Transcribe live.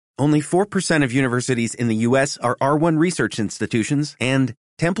Only 4% of universities in the U.S. are R1 research institutions, and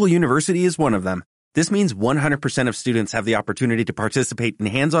Temple University is one of them. This means 100% of students have the opportunity to participate in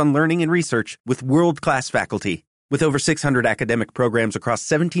hands-on learning and research with world-class faculty. With over 600 academic programs across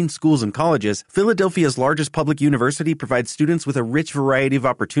 17 schools and colleges, Philadelphia's largest public university provides students with a rich variety of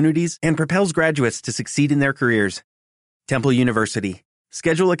opportunities and propels graduates to succeed in their careers. Temple University.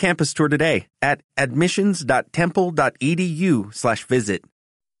 Schedule a campus tour today at admissions.temple.edu/visit.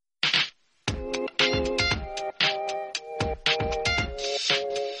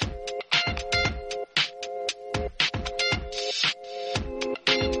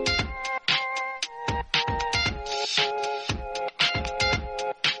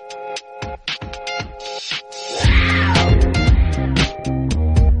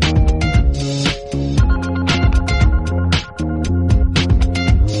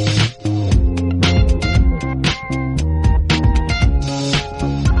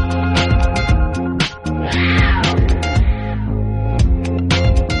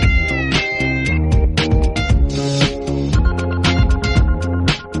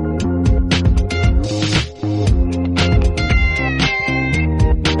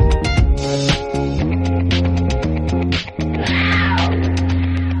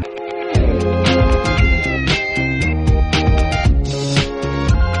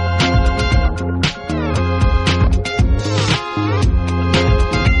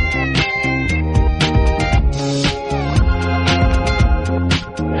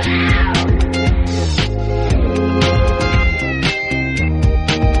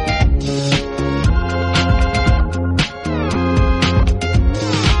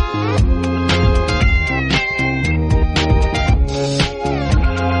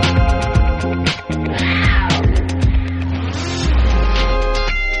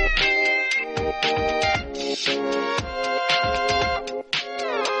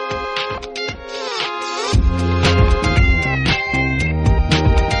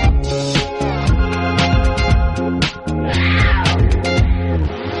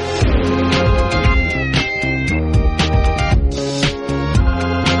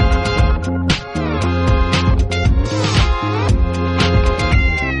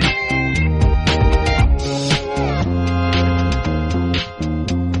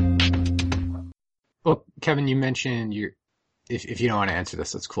 Kevin, you mentioned if you don't want to answer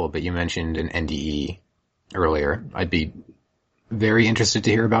this, that's cool, but you mentioned an NDE earlier. I'd be very interested to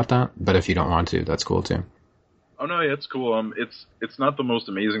hear about that, but if you don't want to, that's cool too. Oh no, yeah, it's cool. It's not the most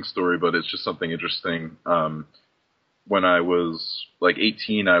amazing story, but it's just something interesting. When I was like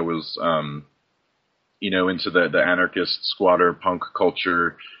 18, I was, into the anarchist squatter punk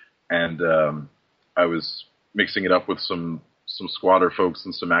culture, and I was mixing it up with some squatter folks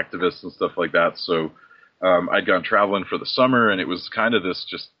and some activists and stuff like that. So I'd gone traveling for the summer, and it was kind of this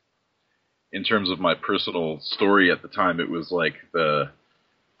just, in terms of my personal story at the time, it was like I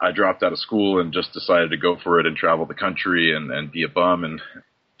dropped out of school and just decided to go for it and travel the country and be a bum and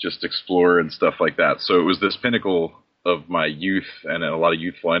just explore and stuff like that. So it was this pinnacle of my youth and a lot of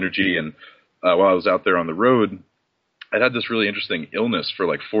youthful energy. And while I was out there on the road, I'd had this really interesting illness for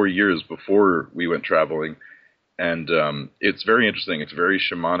like 4 years before we went traveling. And it's very interesting. It's a very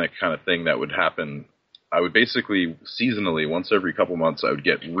shamanic kind of thing that would happen. I would basically, seasonally, once every couple months, I would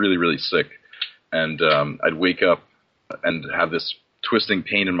get really, really sick. And I'd wake up and have this twisting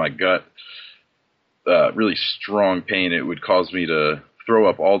pain in my gut, really strong pain. It would cause me to throw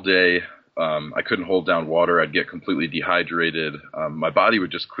up all day. I couldn't hold down water. I'd get completely dehydrated. My body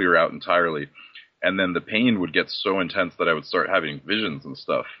would just clear out entirely. And then the pain would get so intense that I would start having visions and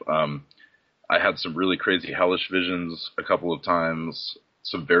stuff. I had some really crazy hellish visions a couple of times,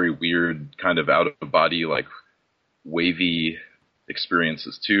 some very weird kind of out-of-body, like, wavy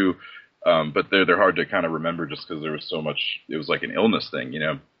experiences too. But they're hard to kind of remember just because there was so much, it was like an illness thing,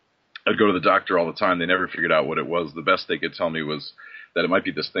 I'd go to the doctor all the time. They never figured out what it was. The best they could tell me was that it might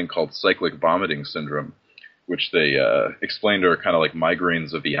be this thing called cyclic vomiting syndrome, which they explained are kind of like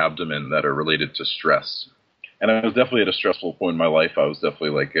migraines of the abdomen that are related to stress. And I was definitely at a stressful point in my life. I was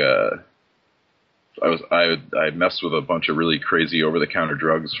definitely like, I messed with a bunch of really crazy over-the-counter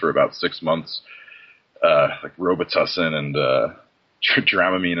drugs for about 6 months, like Robitussin and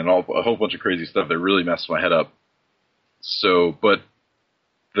Dramamine and a whole bunch of crazy stuff that really messed my head up. So, but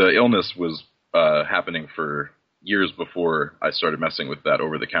the illness was happening for years before I started messing with that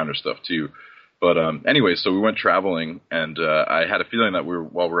over-the-counter stuff too. But anyway, so we went traveling, and I had a feeling that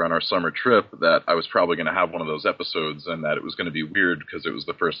while we were on our summer trip, that I was probably going to have one of those episodes, and that it was going to be weird because it was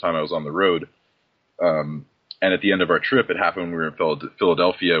the first time I was on the road. And at the end of our trip, it happened when we were in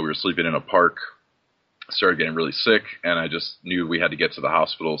Philadelphia. We were sleeping in a park started getting really sick, and I just knew we had to get to the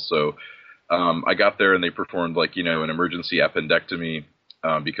hospital. So I got there, and they performed like, you know, an emergency appendectomy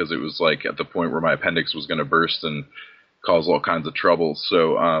because it was like at the point where my appendix was going to burst and cause all kinds of trouble.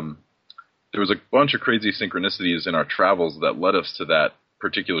 So there was a bunch of crazy synchronicities in our travels that led us to that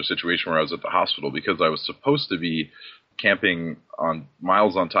particular situation where I was at the hospital, because I was supposed to be camping on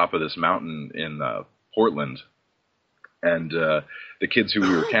miles on top of this mountain in Portland. And the kids who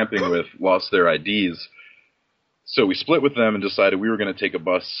we were camping with lost their IDs. So we split with them and decided we were going to take a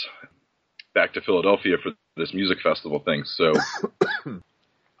bus back to Philadelphia for this music festival thing. So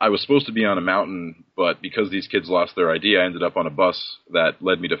I was supposed to be on a mountain, but because these kids lost their ID, I ended up on a bus that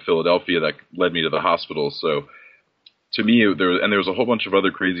led me to Philadelphia, that led me to the hospital. So to me, there was a whole bunch of other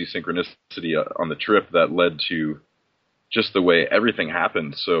crazy synchronicity on the trip that led to just the way everything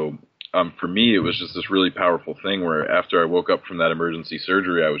happened. So for me, it was just this really powerful thing where after I woke up from that emergency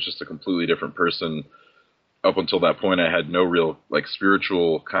surgery, I was just a completely different person. Up until that point, I had no real like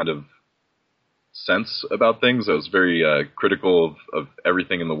spiritual kind of sense about things. I was very critical of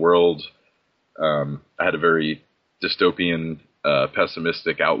everything in the world. I had a very dystopian,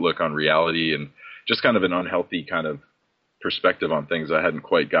 pessimistic outlook on reality, and just kind of an unhealthy kind of perspective on things. I hadn't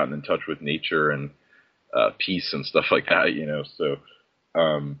quite gotten in touch with nature and peace and stuff like that, you know. So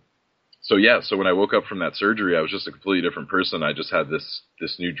when I woke up from that surgery, I was just a completely different person. I just had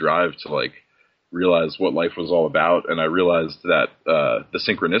this new drive to like realize what life was all about. And I realized that the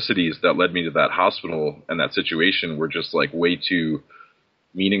synchronicities that led me to that hospital and that situation were just like way too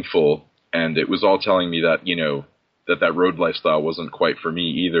meaningful. And it was all telling me that, you know, that road lifestyle wasn't quite for me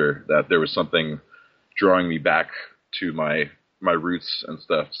either, that there was something drawing me back to my roots and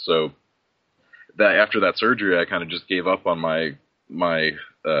stuff. So that after that surgery, I kind of just gave up on my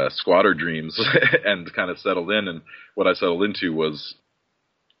squatter dreams and kind of settled in. And what I settled into was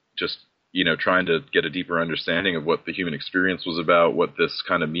just, you know, trying to get a deeper understanding of what the human experience was about, what this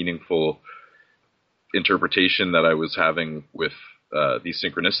kind of meaningful interpretation that I was having with these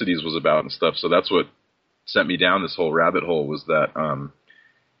synchronicities was about and stuff. So that's what sent me down this whole rabbit hole, was that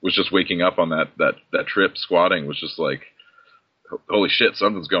was just waking up on that trip squatting was just like, holy shit,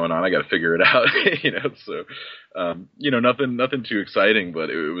 something's going on. I got to figure it out, you know? So, you know, nothing too exciting, but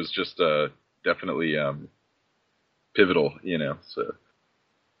it was just definitely pivotal, you know? So.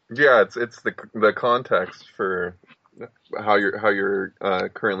 Yeah, it's the context for how you're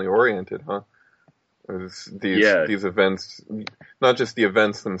currently oriented, huh? These events, not just the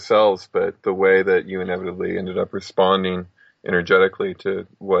events themselves, but the way that you inevitably ended up responding energetically to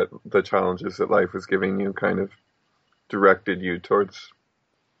what the challenges that life was giving you kind of directed you towards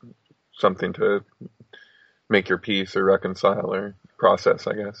something to make your peace or reconcile or process,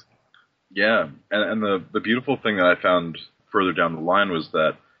 I guess. Yeah, and the beautiful thing that I found further down the line was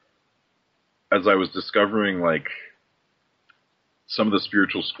that as I was discovering like some of the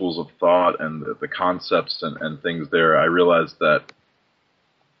spiritual schools of thought and the concepts and things there, I realized that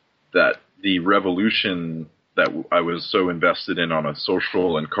the revolution that I was so invested in on a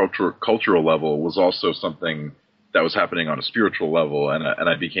social and cultural level was also something that was happening on a spiritual level. And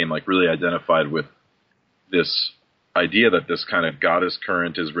I became like really identified with this idea that this kind of goddess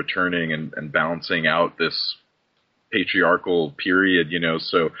current is returning and balancing out this patriarchal period, you know.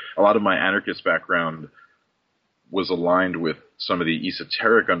 So a lot of my anarchist background was aligned with some of the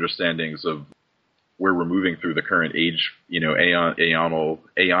esoteric understandings of where we're moving through the current age, you know,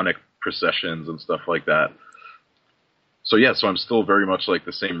 aeonic processions and stuff like that. So yeah, so I'm still very much like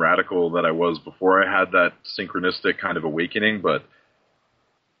the same radical that I was before I had that synchronistic kind of awakening. But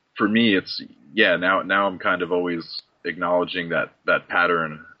for me, it's, yeah, now I'm kind of always acknowledging that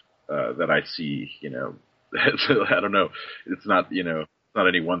pattern that I see, you know. I don't know. It's not, you know, not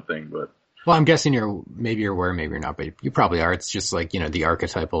any one thing, but. Well, I'm guessing you're aware, maybe you're not, but you probably are. It's just like, you know, the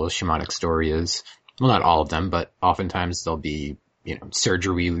archetypal shamanic story is, well, not all of them, but oftentimes they'll be, you know,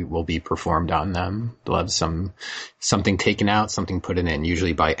 surgery will be performed on them. They'll have something taken out, something put in,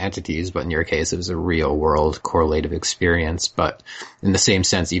 usually by entities, but in your case, it was a real world correlative experience. But in the same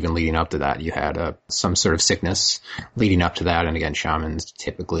sense, even leading up to that, you had some sort of sickness leading up to that. And again, shamans,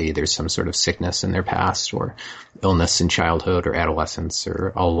 typically there's some sort of sickness in their past or illness in childhood or adolescence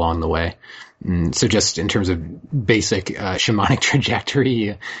or all along the way. So just in terms of basic shamanic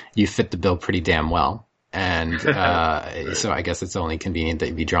trajectory, you fit the bill pretty damn well. And so I guess it's only convenient that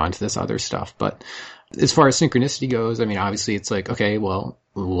you be drawn to this other stuff. But as far as synchronicity goes, I mean, obviously it's like, okay, well,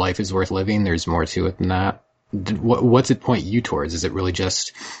 life is worth living. There's more to it than that. What's it point you towards? Is it really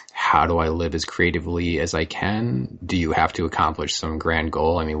just how do I live as creatively as I can? Do you have to accomplish some grand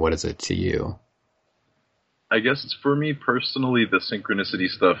goal? I mean, what is it to you? I guess it's for me personally, the synchronicity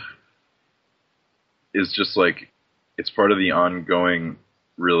stuff is just like, it's part of the ongoing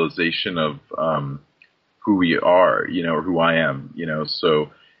realization of who we are, or who I am,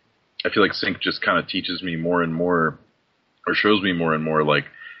 so I feel like sync just kind of teaches me more and more, or shows me more and more, like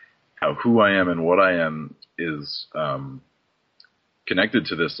how who I am and what I am is connected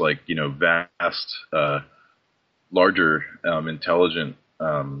to this, like, vast, larger, intelligent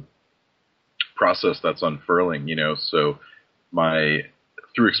process that's unfurling, so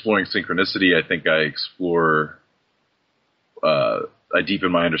through exploring synchronicity, I think I explore, I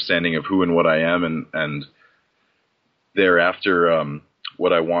deepen my understanding of who and what I am, and thereafter,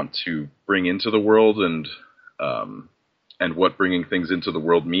 what I want to bring into the world, and what bringing things into the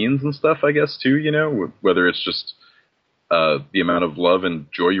world means and stuff, I guess, too, whether it's just the amount of love and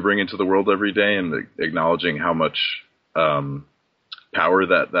joy you bring into the world every day, and acknowledging how much power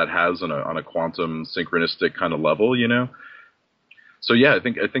that has on a quantum synchronistic kind of level, So yeah, I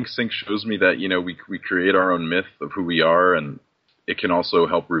think sync shows me that, we create our own myth of who we are, and it can also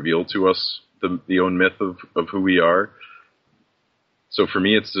help reveal to us the own myth of who we are. So for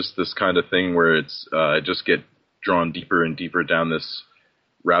me, it's just this kind of thing where it's I just get drawn deeper and deeper down this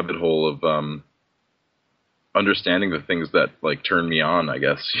rabbit hole of understanding the things that like turn me on, I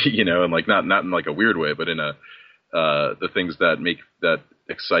guess, and like not in like a weird way, but in the things that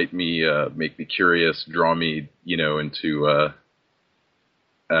excite me, make me curious, draw me, into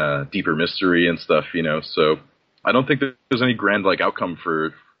deeper mystery and stuff, So I don't think that there's any grand like outcome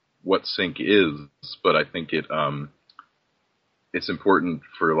for what sync is, but I think it's important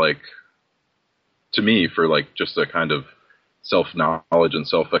for like, to me, for like just a kind of self-knowledge and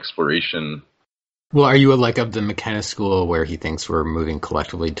self-exploration. Well, are you like of the McKenna school where he thinks we're moving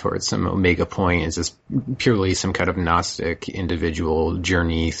collectively towards some omega point? Is this purely some kind of Gnostic individual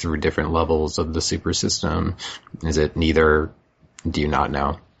journey through different levels of the super system? Is it neither? Do you not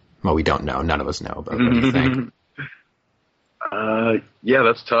know? Well, we don't know. None of us know, but what do you think? Yeah,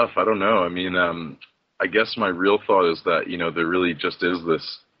 that's tough. I don't know. I mean, I guess my real thought is that, there really just is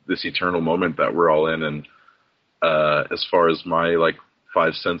this eternal moment that we're all in. And as far as my like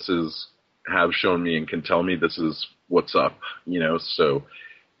five senses have shown me and can tell me, this is what's up, so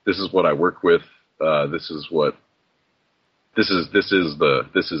this is what I work with. This is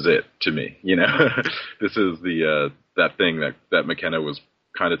it to me, this is that thing that McKenna was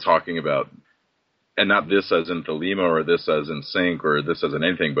kind of talking about, and not this as in Thelema or this as in sync or this as in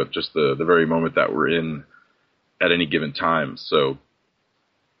anything, but just the very moment that we're in at any given time. So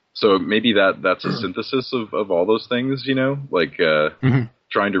maybe that's a synthesis of all those things, like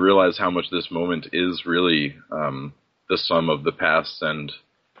trying to realize how much this moment is really the sum of the past and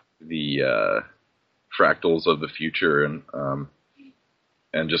the fractals of the future,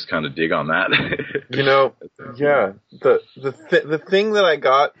 and just kind of dig on that. Yeah. The thing that I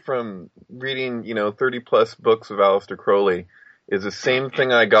got from reading, 30 plus books of Aleister Crowley is the same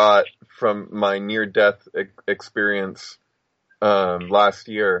thing I got from my near-death experience last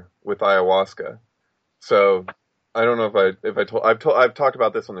year with ayahuasca. So I don't know if I've talked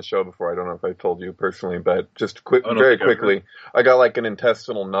about this on the show before. I don't know if I told you personally, but just very quickly, I got like an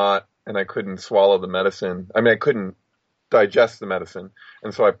intestinal knot and I couldn't swallow the medicine. I mean, I couldn't digest the medicine.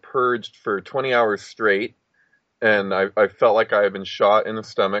 And so I purged for 20 hours straight, and I felt like I had been shot in the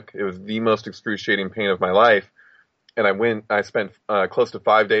stomach. It was the most excruciating pain of my life. And I spent close to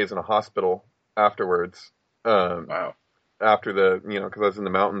 5 days in a hospital afterwards. Wow. After because I was in the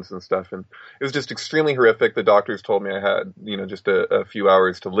mountains and stuff. And it was just extremely horrific. The doctors told me I had, just a few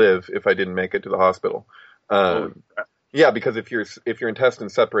hours to live if I didn't make it to the hospital. Yeah, because if your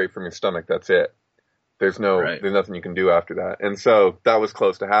intestines separate from your stomach, that's it. There's nothing you can do after that. And so that was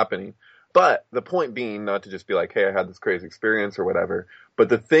close to happening. But the point being, not to just be like, hey, I had this crazy experience or whatever, but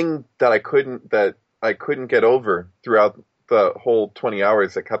the thing that I couldn't get over throughout the whole 20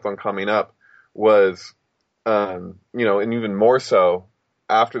 hours that kept on coming up was, and even more so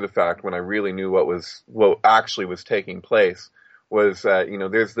after the fact, when I really knew what actually was taking place, was that,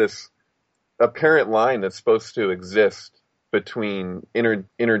 there's this apparent line that's supposed to exist between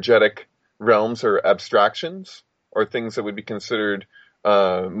energetic realms or abstractions, or things that would be considered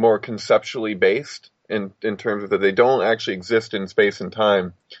more conceptually based in terms of that they don't actually exist in space and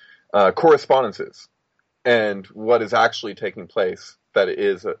time, correspondences, and what is actually taking place, that it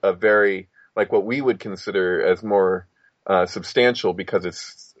is a very, like what we would consider as more substantial, because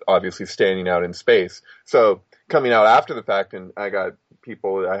it's obviously standing out in space. So coming out after the fact, and I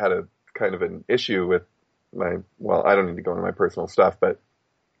had a kind of an issue with I don't need to go into my personal stuff, but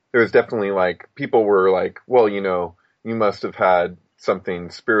there was definitely like, people were like, well, you must have had something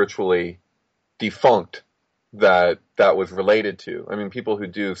spiritually defunct that was related to. I mean, people who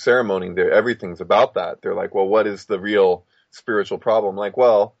do ceremony, everything's about that. They're like, well, what is the real spiritual problem? Like,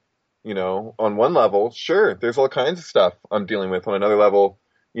 well, you know, on one level, sure, there's all kinds of stuff I'm dealing with. On another level,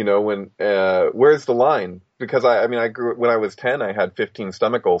 you know, where's the line? Because when I was 10, I had 15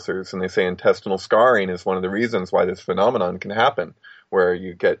 stomach ulcers, and they say intestinal scarring is one of the reasons why this phenomenon can happen, where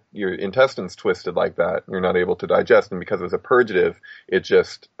you get your intestines twisted like that. You're not able to digest, and because it was a purgative, it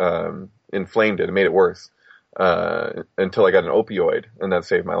just inflamed it. It made it worse until I got an opioid, and that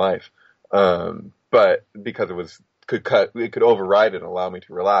saved my life. But because it could override it and allow me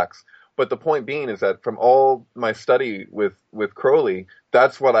to relax. But the point being is that from all my study with Crowley,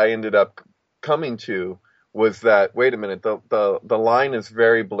 that's what I ended up coming to, was that, wait a minute, the line is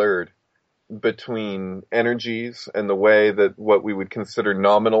very blurred between energies and the way that what we would consider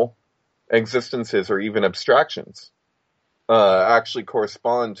nominal existences or even abstractions actually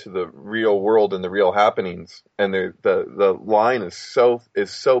correspond to the real world and the real happenings. And the line is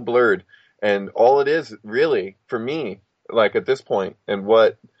so blurred. And all it is really, for me, like at this point, and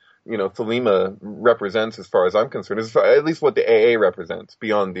what, you know, Thelema represents, as far as I'm concerned, is at least what the AA represents,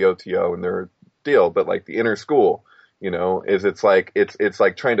 beyond the OTO and their deal, but like the inner school, you know, is it's like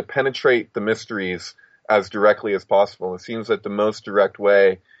trying to penetrate the mysteries as directly as possible. It seems that the most direct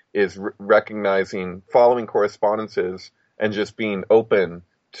way is recognizing, following correspondences, and just being open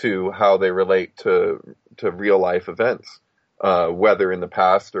to how they relate to real life events. Whether in the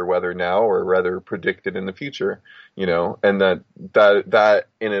past or whether now or whether predicted in the future, you know, and that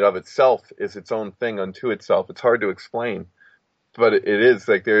in and of itself is its own thing unto itself. It's hard to explain, but it is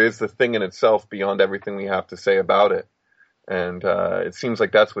like there is the thing in itself beyond everything we have to say about it. And it seems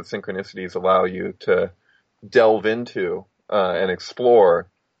like that's what synchronicities allow you to delve into and explore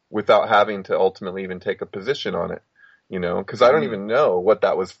without having to ultimately even take a position on it. You know, because I don't even know what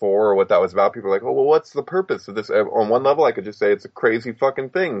that was for or what that was about. People are like, oh, well, what's the purpose of this? On one level, I could just say it's a crazy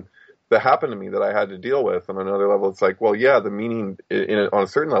fucking thing that happened to me that I had to deal with. On another level, it's like, well, yeah, the meaning on a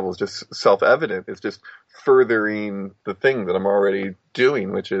certain level is just self-evident. It's just furthering the thing that I'm already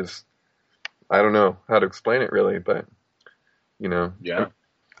doing, which is, I don't know how to explain it really, but, you know. Yeah.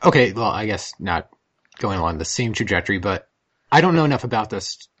 Okay, well, I guess not going along the same trajectory, but I don't know enough about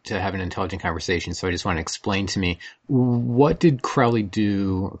this to have an intelligent conversation, so I just want to explain to me, what did Crowley,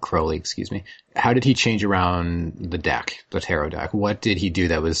 excuse me, how did he change around the deck, the tarot deck? What did he do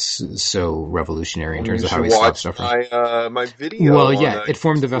that was so revolutionary in terms of how he stopped suffering? My video. Well, yeah, it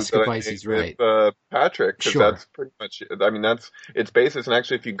formed the Vesica Pisces, right? With, Patrick, because sure. That's pretty much, I mean, that's its basis. And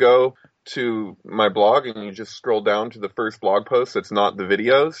actually, if you go to my blog and you just scroll down to the first blog post, it's not the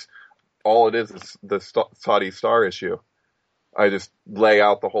videos. All it is the Saudi Star issue. I just lay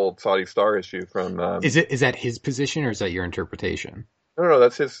out the whole Saudi Star issue from. Is that his position, or is that your interpretation? No,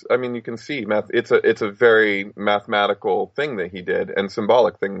 that's his. I mean, you can see it's a very mathematical thing that he did, and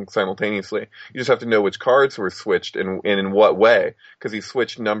symbolic thing simultaneously. You just have to know which cards were switched and in what way, because he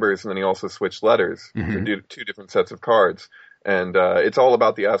switched numbers and then he also switched letters to do two different sets of cards, and it's all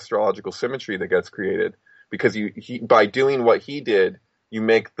about the astrological symmetry that gets created, because by doing what he did, you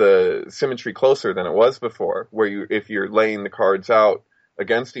make the symmetry closer than it was before, where if you're laying the cards out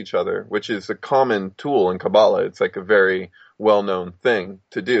against each other, which is a common tool in Kabbalah. It's like a very well-known thing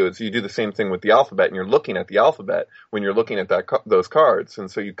to do. It's you do the same thing with the alphabet, and you're looking at the alphabet when you're looking at those cards.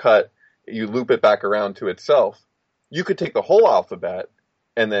 And so you loop it back around to itself. You could take the whole alphabet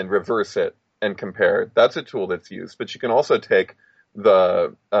and then reverse it and compare. That's a tool that's used. But you can also take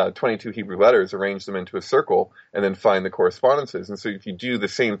the 22 Hebrew letters, arrange them into a circle, and then find the correspondences. And so if you do the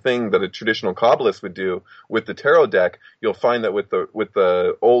same thing that a traditional Kabbalist would do with the tarot deck, you'll find that with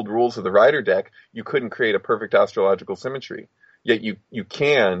the old rules of the Rider deck, you couldn't create a perfect astrological symmetry. Yet you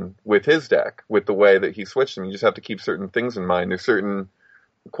can with his deck, with the way that he switched them. You just have to keep certain things in mind. There's certain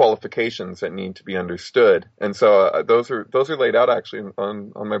qualifications that need to be understood. And so those are laid out actually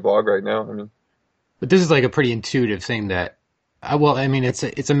on my blog right now. I mean, but this is like a pretty intuitive thing that well, I mean,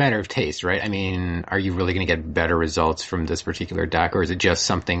 it's a matter of taste, right? I mean, are you really going to get better results from this particular deck, or is it just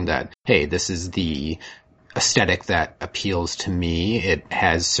something that, hey, this is the aesthetic that appeals to me. It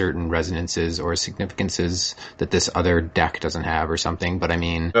has certain resonances or significances that this other deck doesn't have or something. But I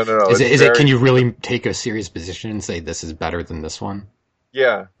mean, no. Can you really take a serious position and say this is better than this one?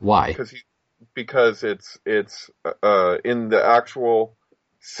 Yeah. Why? Because it's in the actual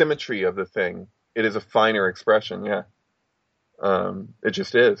symmetry of the thing. It is a finer expression. Yeah. It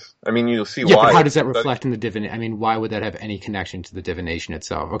just is. I mean, you'll see why. But how does that reflect in the divination? I mean, why would that have any connection to the divination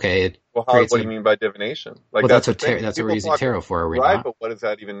itself? Okay. What do you mean by divination? Like, well, that's what we're using tarot for, are we right, not? But what does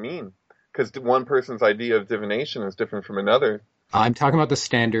that even mean? Because one person's idea of divination is different from another. I'm talking about the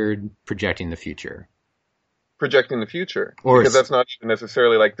standard projecting the future. projecting the future. Because that's not even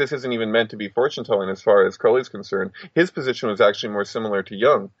necessarily like, this isn't even meant to be fortune telling as far as Crowley's concerned. His position was actually more similar to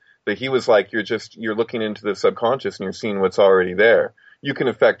Jung, that he was like, you're looking into the subconscious and you're seeing what's already there. You can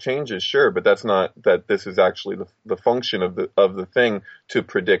affect changes, sure, but that's not that this is actually the function of the thing to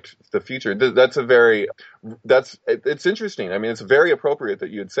predict the future. It's interesting. I mean, it's very appropriate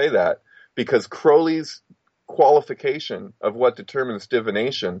that you'd say that, because Crowley's qualification of what determines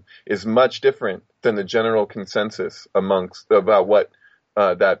divination is much different than the general consensus about what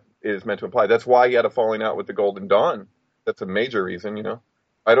that is meant to imply. That's why he had a falling out with the Golden Dawn. That's a major reason, you know.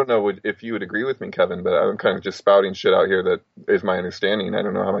 I don't know if you would agree with me, Kevin, but I'm kind of just spouting shit out here that is my understanding. I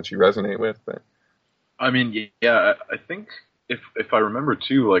don't know how much you resonate with, but I mean, yeah, I think if I remember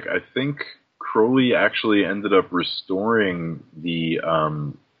too, like I think Crowley actually ended up restoring the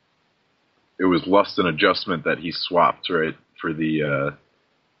it was lust and adjustment that he swapped, right, for the it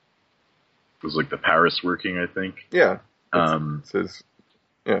was like the Paris working, I think. Yeah.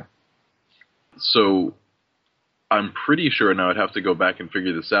 Yeah. So I'm pretty sure, now I'd have to go back and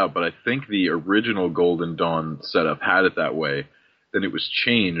figure this out, but I think the original Golden Dawn setup had it that way. Then it was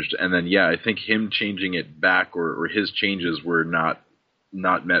changed, and then, yeah, I think him changing it back, or his changes were not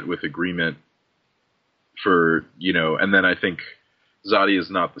met with agreement for, you know, and then I think Zadi is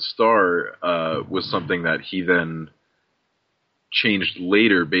not the star was something that he then changed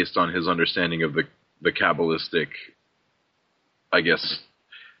later based on his understanding of the Kabbalistic, I guess.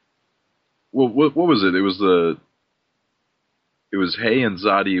 Well, what was it? It was Hay and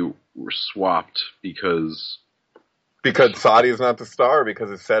Zadi were swapped because Zadi is not the star, because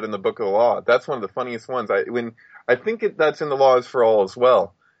it's said in the Book of the Law. That's one of the funniest ones. I think that's in the Laws for All as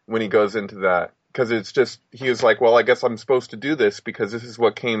well, when he goes into that. Because it's just, he was like, well, I guess I'm supposed to do this because this is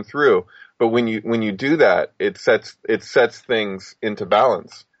what came through. But when you do that, it sets things into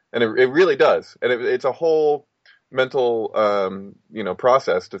balance. And it really does. And it's a whole mental,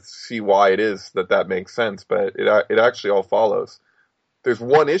 process to see why it is that makes sense. But it actually all follows. There's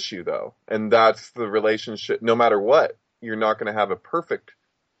one issue though, and that's the relationship. No matter what, you're not going to have a perfect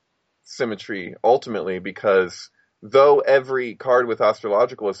symmetry ultimately, because though every card with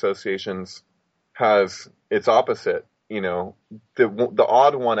astrological associations has its opposite, you know, the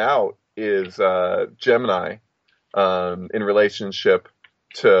odd one out is Gemini in relationship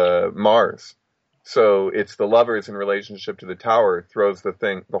to Mars. So it's the Lovers in relationship to the Tower throws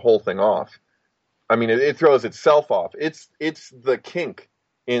the whole thing off. I mean, it throws itself off. It's the kink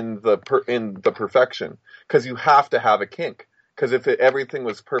in the perfection, because you have to have a kink. Because if everything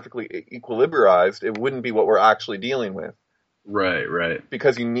was perfectly equilibrized, it wouldn't be what we're actually dealing with. Right.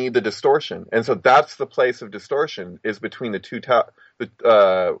 Because you need the distortion, and so that's the place of distortion, is between the two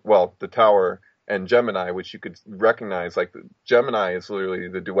the Tower and Gemini, which you could recognize. Like Gemini is literally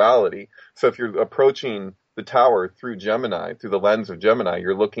the duality. So if you're approaching the Tower through Gemini, through the lens of Gemini,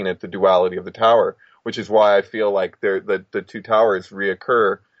 you're looking at the duality of the Tower, which is why I feel like the two towers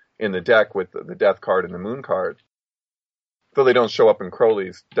reoccur in the deck with the Death card and the Moon card. Though they don't show up in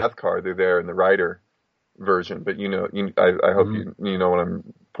Crowley's Death card, they're there in the Rider version. But I hope you know what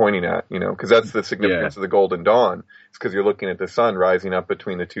I'm pointing at, because that's the significance of the Golden Dawn. It's because you're looking at the sun rising up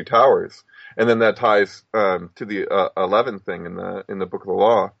between the two towers, and then that ties to the 11th thing in the Book of the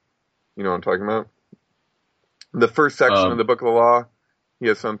Law. You know what I'm talking about? The first section of the Book of the Law, he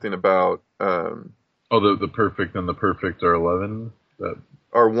has something about the perfect and the perfect are 11.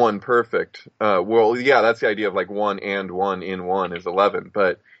 Are one perfect. Well, yeah, that's the idea of like one and one in one is 11.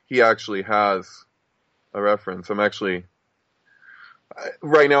 But he actually has a reference. I'm actually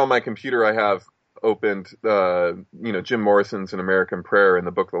right now on my computer. I have opened, Jim Morrison's An American Prayer in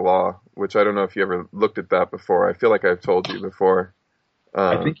the Book of the Law, which I don't know if you ever looked at that before. I feel like I've told you before.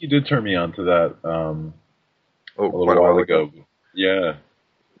 I think you did turn me on to that a little while ago. Yeah.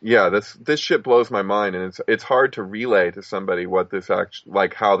 Yeah, this shit blows my mind, and it's hard to relay to somebody what this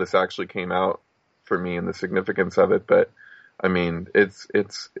how this actually came out for me and the significance of it. But I mean, it's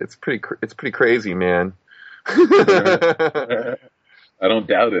pretty crazy, man. I don't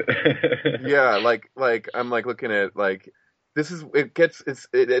doubt it. Yeah, like I'm like looking at this is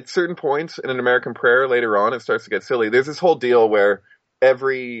at certain points in An American Prayer later on it starts to get silly. There's this whole deal where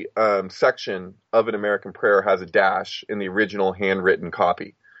every section of An American Prayer has a dash in the original handwritten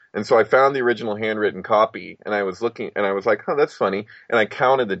copy. And so I found the original handwritten copy, and I was looking, and I was like, "Oh, that's funny." And I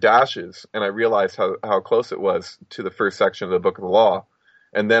counted the dashes, and I realized how close it was to the first section of the Book of the Law.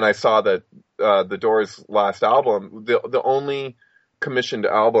 And then I saw that the Doors' last album, the only commissioned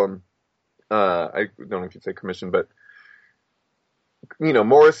album, I don't know if you'd say commissioned, but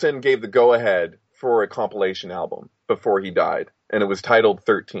Morrison gave the go-ahead for a compilation album. before he died. And it was titled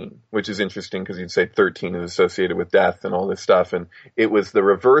 13, which is interesting because you'd say 13 is associated with death and all this stuff. And it was the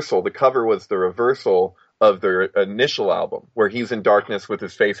reversal. The cover was the reversal of their initial album, where he's in darkness with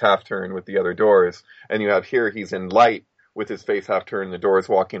his face half turned with the other doors. And you have here, he's in light with his face half turned, the doors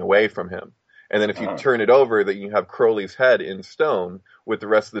walking away from him. And then if you turn it over, that you have Crowley's head in stone with the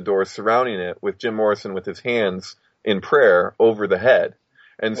rest of the doors surrounding it, with Jim Morrison with his hands in prayer over the head.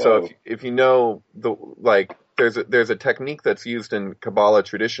 And so if you know there's a technique that's used in Kabbalah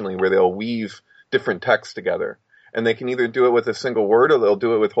traditionally where they'll weave different texts together. And they can either do it with a single word, or they'll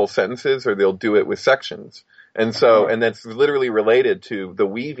do it with whole sentences, or they'll do it with sections. And so, and that's literally related to the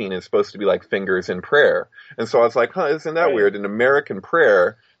weaving is supposed to be like fingers in prayer. And so I was like, isn't that weird? An American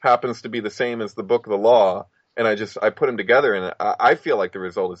prayer happens to be the same as the Book of the Law. And I put them together, and I feel like the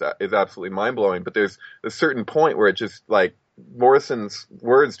result is absolutely mind blowing. But there's a certain point where it just like Morrison's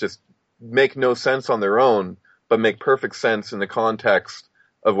words just make no sense on their own, but make perfect sense in the context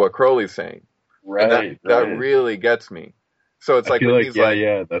of what Crowley's saying. Right. That really gets me. So it's like, he's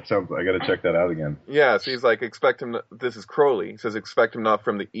that sounds, I gotta check that out again. Yeah, so he's like, expect him, this is Crowley. He says, expect him not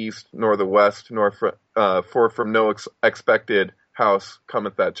from the east, nor the west, nor for from no expected house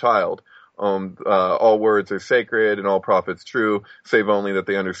cometh that child. All words are sacred and all prophets true, save only that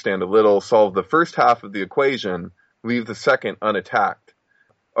they understand a little. Solve the first half of the equation, leave the second unattacked.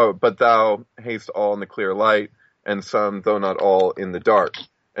 But thou haste all in the clear light, and some, though not all, in the dark.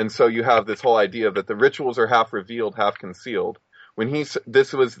 And so you have this whole idea that the rituals are half revealed, half concealed.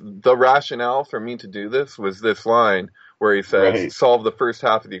 This was the rationale for me to do this, was this line where he says, solve the first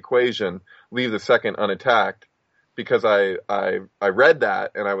half of the equation, leave the second unattacked. Because I read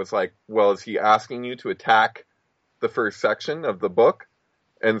that and I was like, well, is he asking you to attack the first section of the book?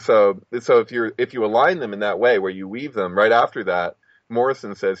 And so if you align them in that way, where you weave them right after that,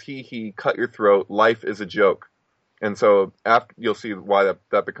 Morrison says, he cut your throat, life is a joke. And so after, you'll see why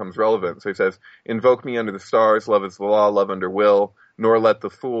that becomes relevant. So he says, invoke me under the stars, love is the law, love under will, nor let the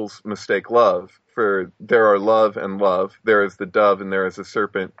fools mistake love. For there are love and love, there is the dove and there is the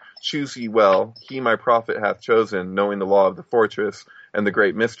serpent. Choose ye well, he my prophet hath chosen, knowing the law of the fortress and the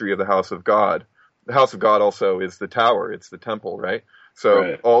great mystery of the house of God. The house of God also is the tower, it's the temple, right?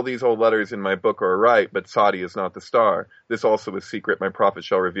 So all these old letters in my book are right, but Sadi is not the star. This also is secret, my prophet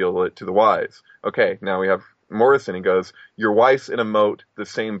shall reveal it to the wise. Okay, now we have Morrison. He goes, your wife's in a moat, the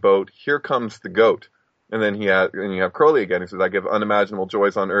same boat, here comes the goat. And then you have Crowley again. He says, I give unimaginable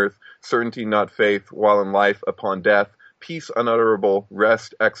joys on earth, certainty not faith, while in life upon death, peace unutterable,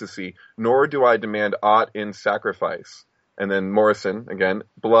 rest, ecstasy, nor do I demand aught in sacrifice. And then Morrison, again,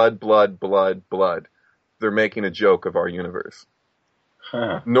 blood, blood, blood, blood. They're making a joke of our universe.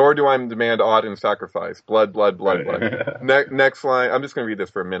 Nor do I demand aught in sacrifice. Blood, blood, blood, blood. Next line. I'm just going to read this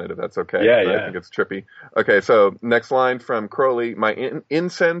for a minute if that's okay. I think it's trippy. Okay, so next line from Crowley. My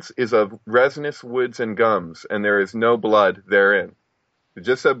incense is of resinous woods and gums, and there is no blood therein. It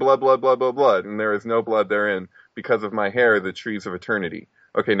just said blood, blood, blood, blood, blood, and there is no blood therein. Because of my hair, the trees of eternity.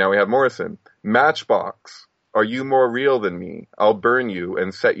 Okay, now we have Morrison. Matchbox. Are you more real than me? I'll burn you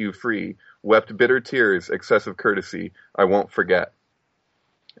and set you free. Wept bitter tears, excessive courtesy. I won't forget.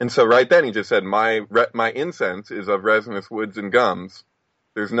 And so right then he just said, my incense is of resinous woods and gums.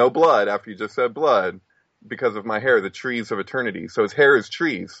 There's no blood after you just said blood because of my hair, the trees of eternity. So his hair is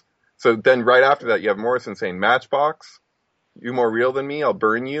trees. So then right after that you have Morrison saying, matchbox, you more real than me, I'll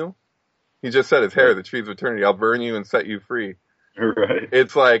burn you. He just said his hair, the trees of eternity, I'll burn you and set you free. Right.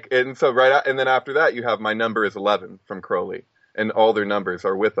 It's like, and so and then after that you have my number is 11 from Crowley. And all their numbers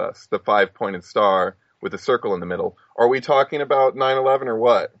are with us. The 5-pointed star with a circle in the middle. Are we talking about 9/11 or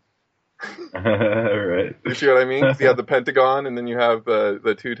what? Right. You see what I mean? 'Cause you have the Pentagon and then you have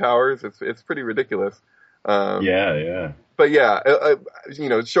the two towers. It's pretty ridiculous. Yeah. But yeah,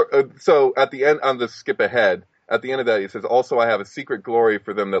 so at the end, on the skip ahead, at the end of that, he says, also I have a secret glory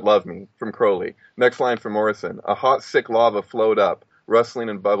for them that love me, from Crowley. Next line from Morrison. A hot, sick lava flowed up, rustling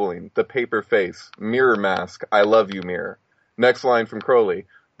and bubbling, the paper face, mirror mask, I love you, mirror. Next line from Crowley.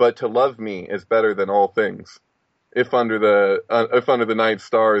 But to love me is better than all things. If under the night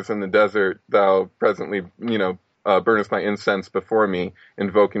stars in the desert, thou presently, burnest my incense before me,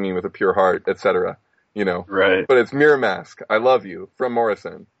 invoking me with a pure heart, etc. Right. But it's mirror mask. I love you from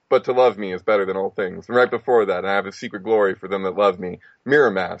Morrison. But to love me is better than all things. And right before that, I have a secret glory for them that love me. Mirror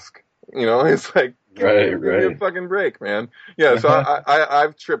mask. It's like, give me a fucking break, man. Yeah. So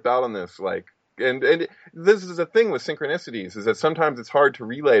I've tripped out on this, like. And this is the thing with synchronicities, is that sometimes it's hard to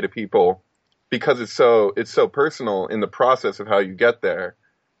relay to people because it's so personal in the process of how you get there.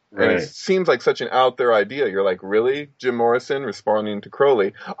 And it seems like such an out there idea. You're like, really? Jim Morrison responding to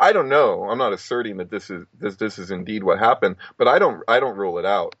Crowley? I don't know. I'm not asserting that this is indeed what happened, but I don't rule it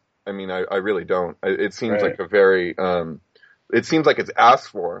out. I mean, I really don't. It seems like a very, it seems like it's asked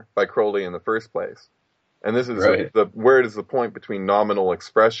for by Crowley in the first place. And this is where does the point between nominal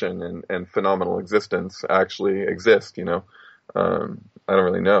expression and phenomenal existence actually exist, you know? I don't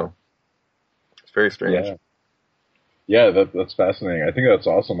really know. It's very strange. Yeah. Yeah, that's fascinating. I think that's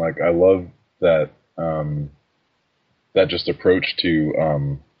awesome. Like, I love that that just approach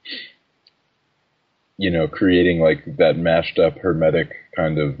to you know, creating like that mashed up hermetic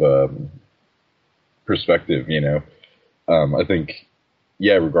kind of perspective. You know, I think,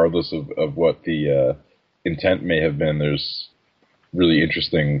 yeah, regardless of what the intent may have been, there's really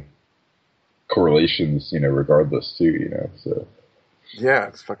interesting correlations. You know, regardless too. You know, so yeah,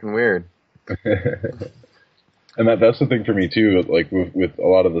 it's fucking weird. And that's the thing for me too, like with a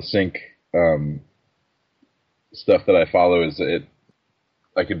lot of the sync stuff that I follow, is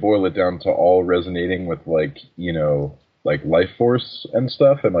I could boil it down to all resonating with, like, you know, like life force and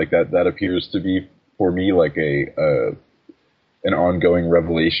stuff, and like that appears to be for me like an ongoing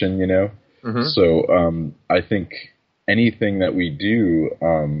revelation, you know. Mm-hmm. So I think anything that we do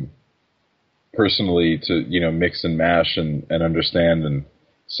personally to, you know, mix and mash and understand and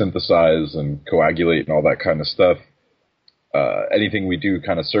synthesize and coagulate and all that kind of stuff, anything we do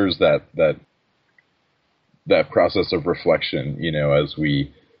kind of serves that process of reflection, you know, as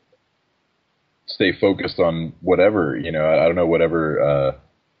we stay focused on whatever, you know, I don't know, whatever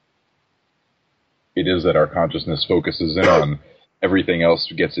it is that our consciousness focuses in on, everything else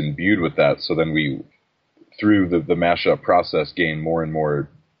gets imbued with that. So then we, through the mashup process, gain more and more,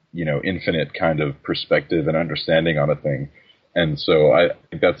 you know, infinite kind of perspective and understanding on a thing. And so I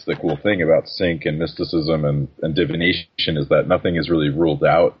think that's the cool thing about sync and mysticism and divination, is that nothing is really ruled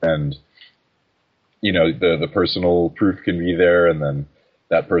out, and, you know, the personal proof can be there, and then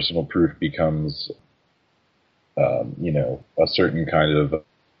that personal proof becomes, you know, a certain kind of,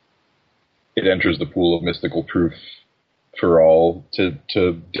 it enters the pool of mystical proof for all to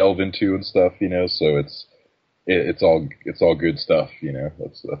delve into and stuff, you know. So it's all good stuff, you know.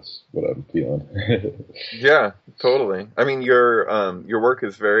 That's what I'm feeling. Yeah, totally. I mean, your work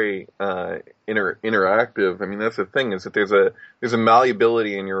is very interactive. I mean, that's the thing, is that there's a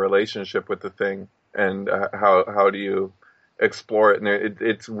malleability in your relationship with the thing, and how do you explore it? And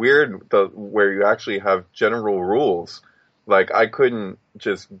it's weird where you actually have general rules. Like, I couldn't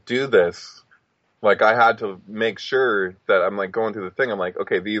just do this. Like, I had to make sure that I'm like going through the thing. I'm like,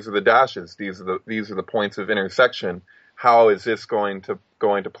 okay, these are the dashes. These are the points of intersection. How is this going to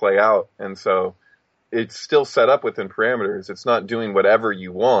play out? And so it's still set up within parameters. It's not doing whatever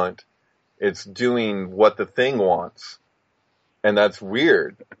you want. It's doing what the thing wants. And that's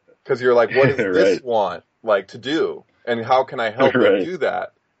weird, because you're like, what does this want, like, to do? And how can I help it do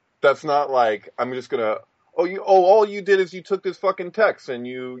that? That's not like, I'm just going to, all you did is you took this fucking text and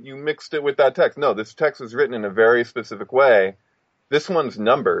you mixed it with that text. No, this text is written in a very specific way. This one's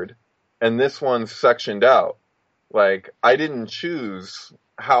numbered and this one's sectioned out. Like, I didn't choose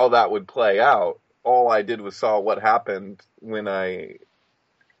how that would play out. All I did was saw what happened when I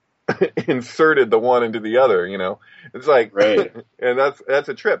inserted the one into the other, you know. It's like, and that's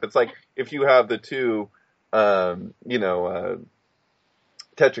a trip. It's like if you have the two, you know,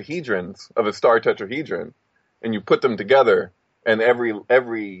 tetrahedrons of a star tetrahedron, and you put them together, and every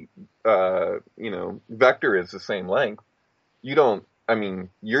you know, vector is the same length. You don't, I mean,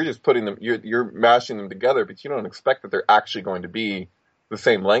 you're just putting them, you're mashing them together, but you don't expect that they're actually going to be the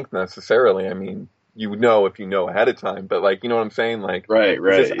same length necessarily. I mean, you know, if you know ahead of time, but, like, you know what I'm saying? Like,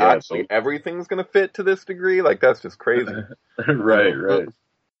 is this actually everything's going to fit to this degree? Like, that's just crazy. Right.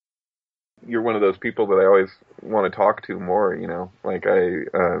 You're one of those people that I always want to talk to more, you know, like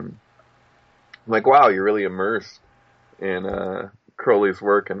I'm like, wow, you're really immersed in Crowley's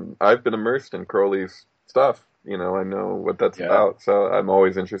work, and I've been immersed in Crowley's stuff. You know, I know what that's about, so I'm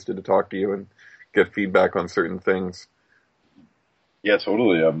always interested to talk to you and get feedback on certain things. Yeah,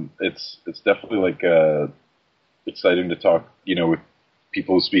 totally. It's definitely like exciting to talk, you know, with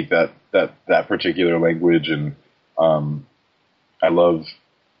people who speak that particular language, and I love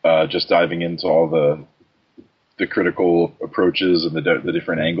just diving into all the critical approaches and the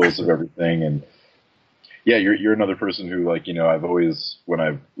different angles of everything. And yeah, you're another person who, like, you know, I've always, when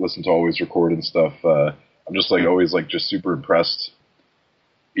I've listened to Always Record and stuff, I'm just like always like just super impressed,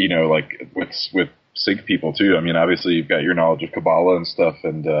 you know, like with sync people too. I mean, obviously you've got your knowledge of Kabbalah and stuff,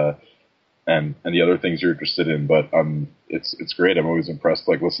 and the other things you're interested in, but it's great. I'm always impressed,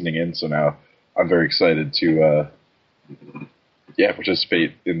 like, listening in. So now I'm very excited to Yeah,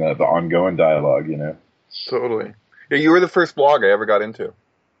 participate in the ongoing dialogue, Totally. Yeah, you were the first blog I ever got into.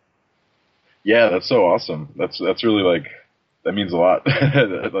 Yeah, that's so awesome. That's really like, that means a lot.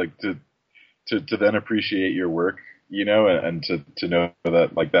 Like to then appreciate your work, and to know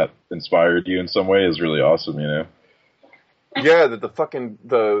that like that inspired you in some way is really awesome, Yeah, the fucking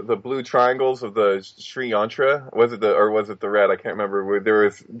the blue triangles of the Sri Yantra, was it the red? I can't remember. Where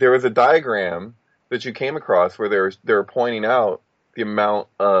there was a diagram that you came across where they were pointing out the amount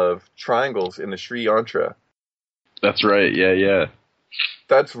of triangles in the Sri Yantra. That's right. Yeah.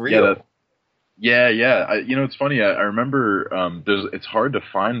 That's real. Yeah. It's funny. I remember it's hard to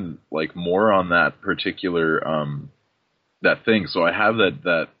find like more on that particular that thing. So I have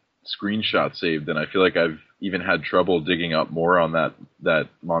that screenshot saved, and I feel like I've even had trouble digging up more on that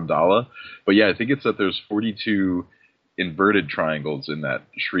mandala. But yeah, I think it's that there's 42 inverted triangles in that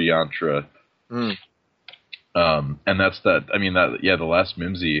Sri Yantra. And that's that. I mean, the last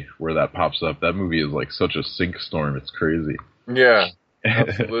Mimsy where that pops up, that movie is like such a sync storm. It's crazy. Yeah,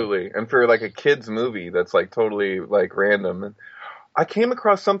 absolutely. And for like a kid's movie, that's like totally like random. And I came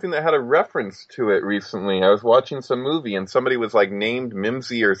across something that had a reference to it recently. I was watching some movie and somebody was like named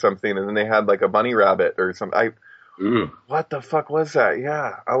Mimsy or something, and then they had like a bunny rabbit or something. What the fuck was that?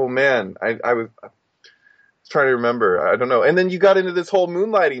 Yeah. Oh man, I was trying to remember. I don't know. And then you got into this whole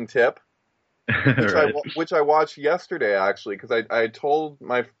moonlighting tip. Which I watched yesterday, actually, because I told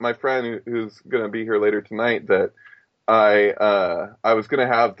my friend who's going to be here later tonight that I was going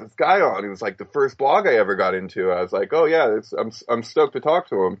to have this guy on. He was like the first blog I ever got into. I was like, oh yeah, I'm stoked to talk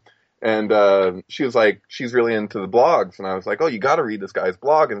to him. And she was like, she's really into the blogs, and I was like, oh, you got to read this guy's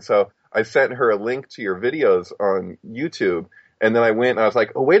blog. And so I sent her a link to your videos on YouTube. And then I went and I was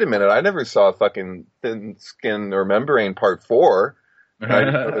like, oh, wait a minute, I never saw fucking Thin Skin or Membrane Part 4. And I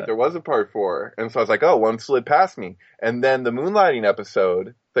didn't know that there was a Part 4. And so I was like, oh, one slid past me. And then the moonlighting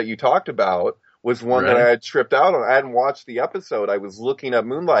episode that you talked about was one that I had tripped out on. I hadn't watched the episode. I was looking up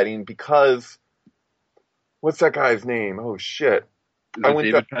moonlighting because, what's that guy's name? Oh, shit. Is it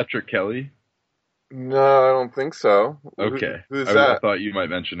David Patrick Kelly? No, I don't think so. Okay. Who's that? I thought you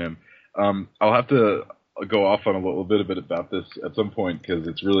might mention him. I'll have to go off on a little bit about this at some point because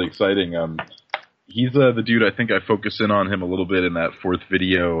it's really exciting. He's the dude, I think I focus in on him a little bit in that fourth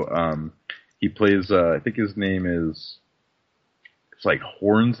video. He plays, I think his name is, it's like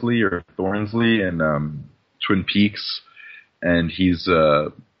Hornsley or Thornsley in Twin Peaks. And he's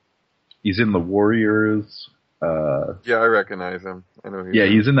in The Warriors. Yeah, I recognize him. I know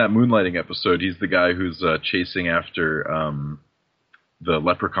he's in that moonlighting episode. He's the guy who's chasing after the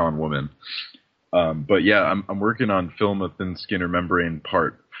leprechaun woman. But yeah, I'm working on Film of Thin Skin or Membrane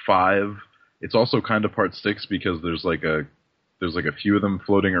Part 5. It's also kind of Part 6 because there's like a few of them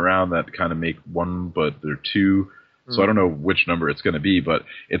floating around that kind of make one, but they're two. So I don't know which number it's going to be, but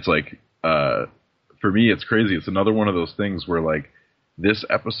it's like, for me, it's crazy. It's another one of those things where like this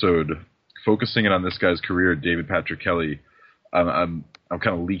episode, focusing it on this guy's career, David Patrick Kelly, I'm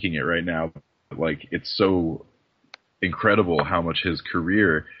kind of leaking it right now. Like, it's so incredible how much his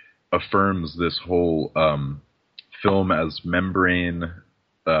career affirms this whole film as membrane,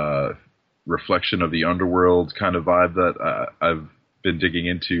 reflection of the underworld kind of vibe that I've been digging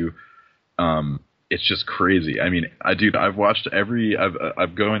into. It's just crazy. I mean, I've watched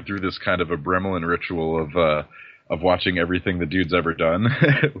I've going through this kind of a Bremelin ritual of watching everything the dude's ever done,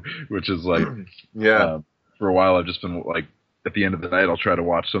 which is like, for a while I've just been like, at the end of the night, I'll try to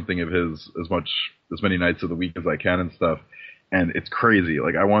watch something of his as many nights of the week as I can and stuff. And it's crazy.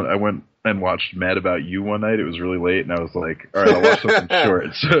 Like I went and watched Mad About You one night. It was really late, and I was like, all right, I'll watch something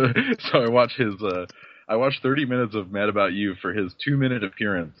short. So I watched I watched 30 minutes of Mad About You for his 2-minute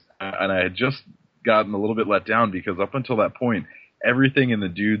appearance, and I had just gotten a little bit let down because up until that point, everything in the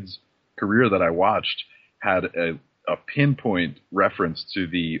dude's career that I watched had a pinpoint reference to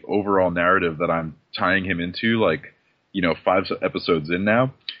the overall narrative that I'm tying him into, like, 5 episodes in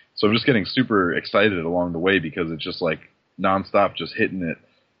now. So I'm just getting super excited along the way because it's just like nonstop, just hitting it.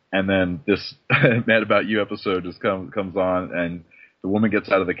 And then this Mad About You episode just comes on, and the woman gets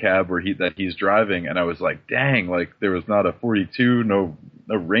out of the cab that he's driving, and I was like, dang, like there was not a 42, no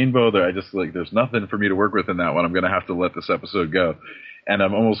rainbow there. I just like, there's nothing for me to work with in that one. I'm going to have to let this episode go. And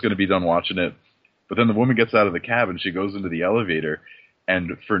I'm almost going to be done watching it. But then the woman gets out of the cab and she goes into the elevator,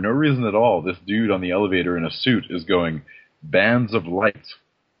 and for no reason at all, this dude on the elevator in a suit is going, bands of light.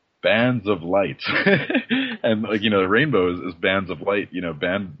 Bands of light. And like, the rainbow is bands of light,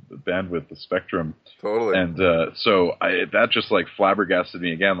 bandwidth, the spectrum. Totally. And so that just like flabbergasted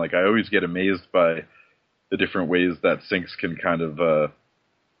me again. Like I always get amazed by the different ways that syncs can kind of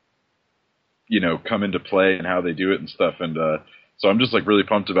come into play and how they do it and stuff. And So I'm just like really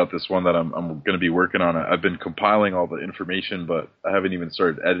pumped about this one that I'm going to be working on. I've been compiling all the information, but I haven't even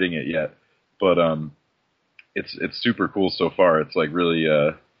started editing it yet. But it's super cool so far. It's like really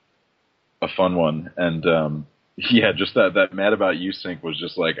a fun one, and yeah, just that Mad About You sync was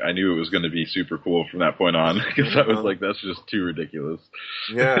just like, I knew it was going to be super cool from that point on, because I was like, that's just too ridiculous.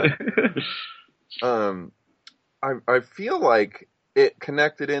 Yeah. I feel like it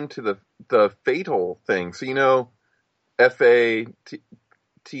connected into the fatal thing. So, you know, FATAL,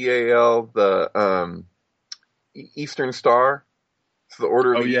 the Eastern Star, so the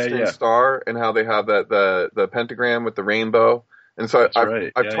Order of the Eastern Star, and how they have the pentagram with the rainbow. And so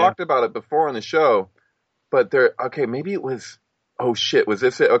I've talked about it before on the show, but maybe it was, oh shit, was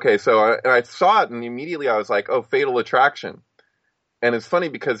this it? Okay, so I saw it, and immediately I was like, oh, Fatal Attraction. And it's funny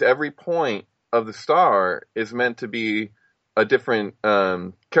because every point of the star is meant to be a different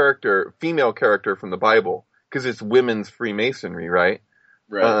female character from the Bible, because it's women's Freemasonry, right?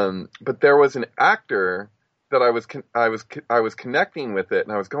 Right. But there was an actor that I was connecting with it,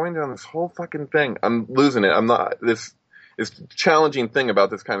 and I was going down this whole fucking thing. I'm losing it. I'm not. This is challenging thing about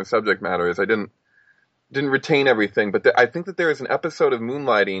this kind of subject matter is I didn't retain everything, but I think that there is an episode of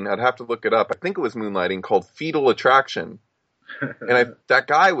Moonlighting. I'd have to look it up. I think it was Moonlighting, called Fetal Attraction, and that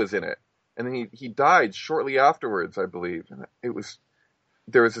guy was in it, and then he died shortly afterwards, I believe. And this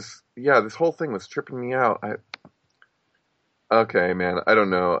whole thing was tripping me out. Okay, man, I don't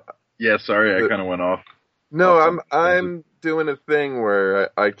know. Yeah, sorry, I kind of went off. No, I'm doing a thing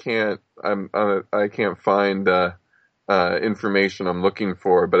where I can't find information I'm looking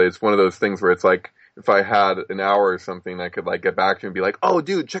for, but it's one of those things where it's like, if I had an hour or something, I could like get back to you and be like, "Oh,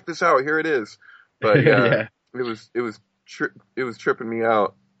 dude, check this out. Here it is." But yeah, it was tripping me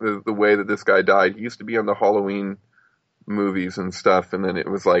out the way that this guy died. He used to be on the Halloween movies and stuff, and then it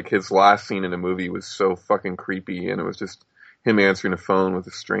was like his last scene in a movie was so fucking creepy, and it was just him answering a phone with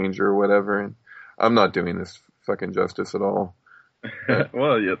a stranger or whatever. And I'm not doing this fucking justice at all.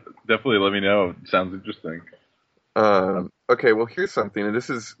 Well, yeah, definitely let me know. It sounds interesting. Okay, well, here's something, and this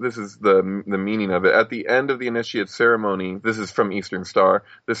is the meaning of it. At the end of the initiate ceremony, this is from Eastern Star,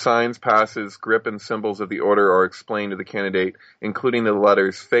 the signs, passes, grip, and symbols of the order are explained to the candidate, including the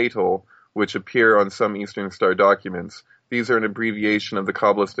letters fatal, which appear on some Eastern Star documents. These are an abbreviation of the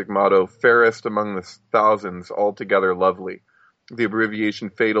Kabbalistic motto, fairest among the thousands, altogether lovely. The abbreviation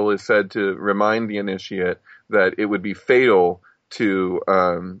fatal is said to remind the initiate that it would be fatal to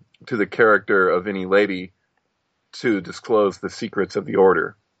the character of any lady to disclose the secrets of the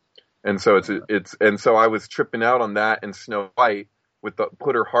order. And so so I was tripping out on that, and Snow White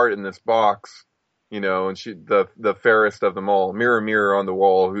put her heart in this box, you know, and she, the fairest of them all, mirror, mirror on the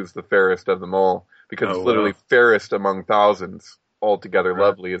wall, who's the fairest of them all, because it's literally fairest among thousands, altogether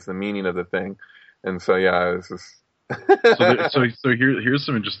lovely is the meaning of the thing. And so, yeah, it was just, so here's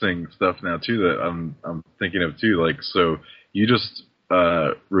some interesting stuff now too that I'm thinking of too. Like, so you just,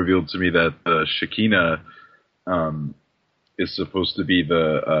 revealed to me that Shekinah, is supposed to be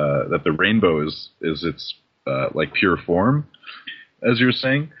that the rainbow is its like pure form, as you're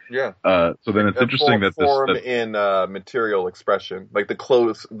saying. Yeah. So then it's interesting that form in material expression, like the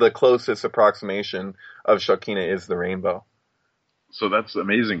closest approximation of Shekinah is the rainbow. So that's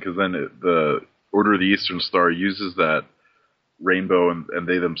amazing, because then the Order of the Eastern Star uses that rainbow, and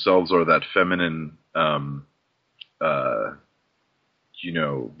they themselves are that feminine,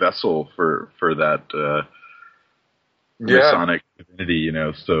 vessel for that. Masonic divinity, you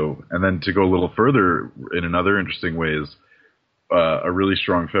know. So, and then to go a little further in another interesting way is a really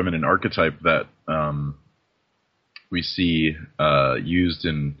strong feminine archetype that we see used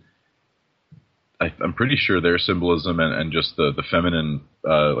in, I'm pretty sure their symbolism and just the feminine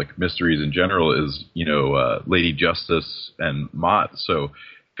like mysteries in general is, you know, Lady Justice and Mott. So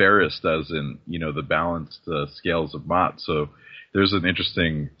fairest as in, you know, the balanced scales of Mott. So there's an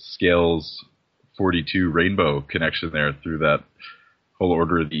interesting scales 42 rainbow connection there through that whole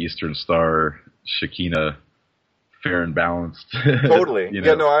Order of the Eastern Star, Shekinah, fair and balanced. Totally.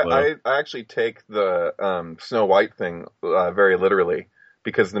 I actually take the Snow White thing very literally,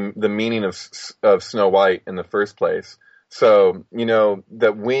 because the meaning of Snow White in the first place. So, you know,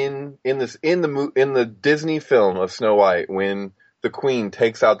 that when in the Disney film of Snow White, when the queen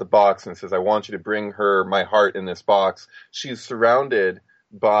takes out the box and says, "I want you to bring her my heart in this box," she's surrounded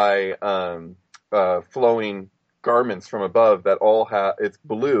by flowing garments from above that all it's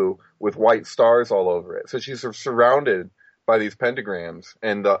blue with white stars all over it. So she's surrounded by these pentagrams,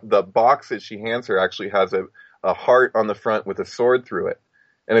 and the box that she hands her actually has a heart on the front with a sword through it.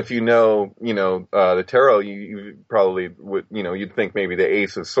 And if you know the tarot, you probably would, you know, you'd think maybe the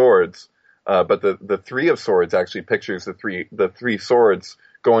Ace of Swords, But the Three of Swords actually pictures the three swords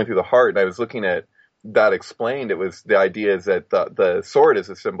going through the heart. And I was looking at that explained. It was the idea is that the sword is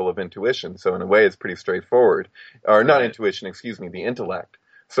a symbol of intuition. So in a way, it's pretty straightforward. Or not intuition, excuse me, the intellect.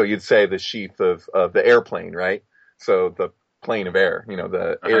 So you'd say the sheath of the airplane, right? So the plane of air,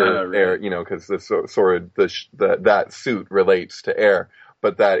 the air, because the sword, that suit relates to air.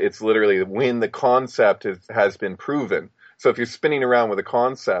 But that it's literally when the concept has been proven. So if you're spinning around with a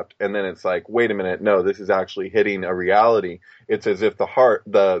concept and then it's like, wait a minute, no, this is actually hitting a reality. It's as if the heart,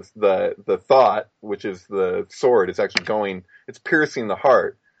 the thought, which is the sword, is actually it's piercing the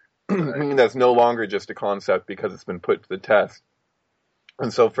heart. Meaning that's no longer just a concept because it's been put to the test.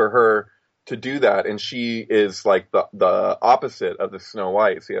 And so for her to do that, and she is like the opposite of the Snow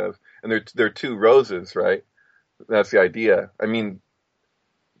White. So and they're two roses, right? That's the idea. I mean,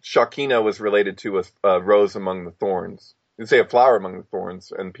 Shakina was related to a rose among the thorns. You say a flower among the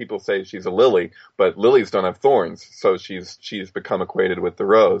thorns, and people say she's a lily, but lilies don't have thorns, so she's become equated with the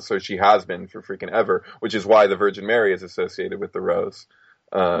rose. So she has been for freaking ever, which is why the Virgin Mary is associated with the rose.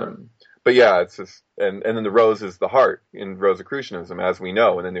 But yeah, it's just, and then the rose is the heart in Rosicrucianism, as we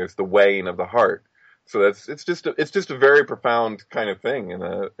know, and then there's the weighing of the heart. So it's just a very profound kind of thing in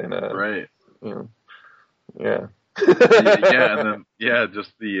a right. Yeah. And then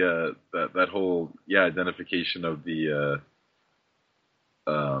just the that whole identification of the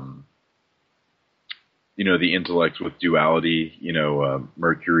the intellect with duality,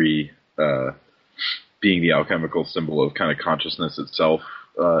 Mercury being the alchemical symbol of kind of consciousness itself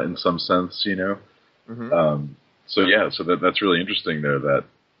in some sense, Mm-hmm. So that's really interesting there, that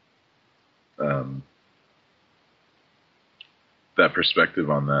that perspective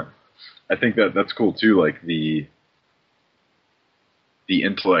on that. I think that's cool too, like the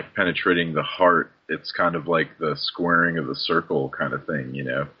intellect penetrating the heart. It's kind of like the squaring of the circle kind of thing,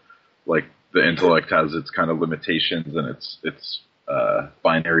 like the intellect has its kind of limitations and its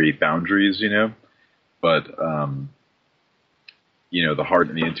binary boundaries, but the heart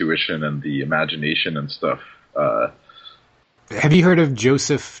and the intuition and the imagination and stuff. Have you heard of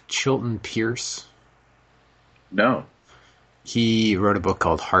Joseph Chilton Pearce? No. He wrote a book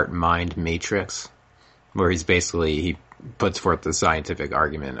called Heart Mind Matrix, where he puts forth the scientific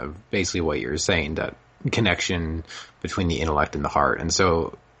argument of basically what you're saying, that connection between the intellect and the heart. And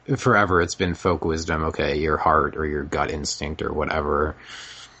so forever it's been folk wisdom, okay, your heart or your gut instinct or whatever.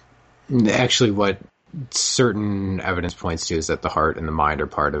 Actually, what certain evidence points to is that the heart and the mind are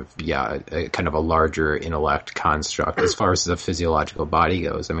part of, a kind of a larger intellect construct as far as the physiological body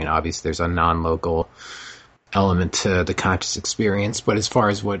goes. I mean, obviously there's a non-local element to the conscious experience, but as far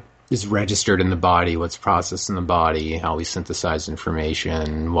as what is registered in the body, what's processed in the body, how we synthesize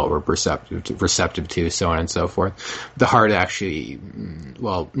information, what we're receptive to, so on and so forth. The heart actually,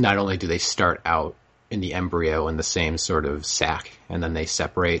 not only do they start out in the embryo in the same sort of sac, and then they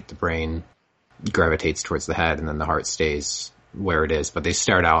separate, the brain gravitates towards the head, and then the heart stays where it is, but they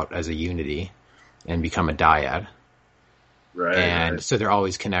start out as a unity and become a dyad. Right. And so they're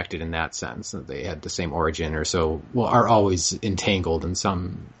always connected in that sense. They had the same origin are always entangled in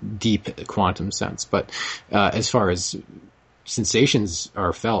some deep quantum sense. But as far as sensations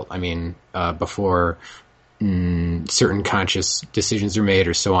are felt, I mean, before certain conscious decisions are made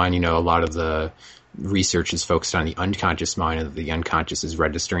or so on, a lot of the research is focused on the unconscious mind, and the unconscious is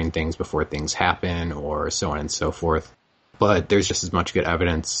registering things before things happen or so on and so forth. But there's just as much good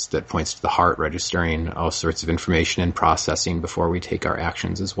evidence that points to the heart registering all sorts of information and processing before we take our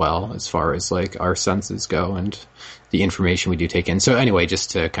actions as well, as far as like our senses go and the information we do take in. So anyway, just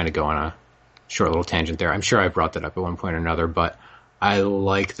to kind of go on a short little tangent there, I'm sure I brought that up at one point or another, but I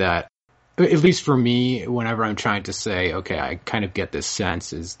like that, at least for me, whenever I'm trying to say, okay, I kind of get this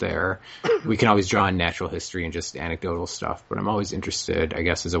sense is there, we can always draw on natural history and just anecdotal stuff, but I'm always interested, I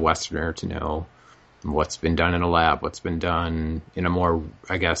guess, as a Westerner to know what's been done in a lab, what's been done in a more,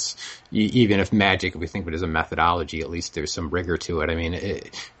 I guess, even if magic, if we think of it as a methodology, at least there's some rigor to it. I mean,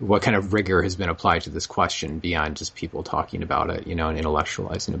 what kind of rigor has been applied to this question beyond just people talking about it, and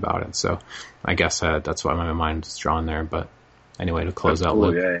intellectualizing about it? So I guess that's why my mind is drawn there. But anyway, to close out,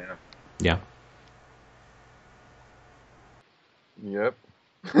 cool. Yeah. Yep.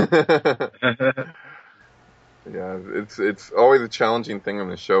 Yeah, it's always a challenging thing on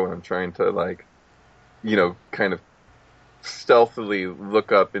the show when I'm trying to kind of stealthily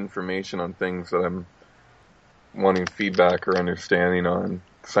look up information on things that I'm wanting feedback or understanding on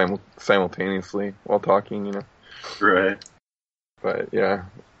simultaneously while talking, Right. But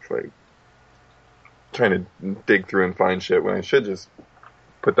it's like trying to dig through and find shit when I should just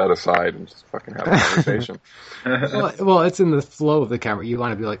put that aside and just fucking have a conversation. well, it's in the flow of the camera. You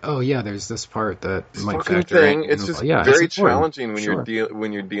want to be like, oh yeah, there's this part that might factor thing. in. It's just very challenging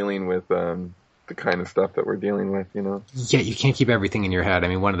when you're dealing with the kind of stuff that we're dealing with, you know? Yeah, you can't keep everything in your head. I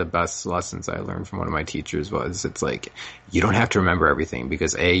mean, one of the best lessons I learned from one of my teachers was it's like, you don't have to remember everything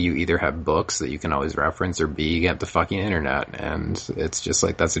because A, you either have books that you can always reference or B, you get the fucking internet. And it's just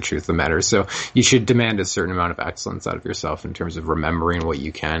like, that's the truth of the matter. So you should demand a certain amount of excellence out of yourself in terms of remembering what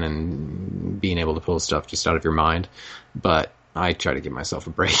you can and being able to pull stuff just out of your mind. But I try to give myself a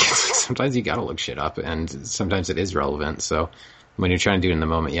break. Sometimes you gotta look shit up and sometimes it is relevant. So when you're trying to do it in the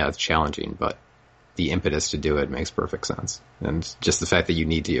moment, yeah, it's challenging, but the impetus to do it makes perfect sense. And just the fact that you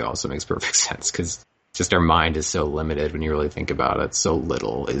need to also makes perfect sense because just our mind is so limited when you really think about it. So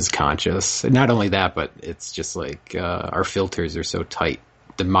little is conscious. And not only that, but it's just like our filters are so tight.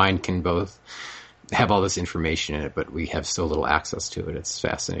 The mind can both have all this information in it, but we have so little access to it. It's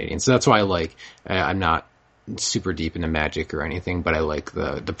fascinating. So that's why I'm not super deep into magic or anything, but I like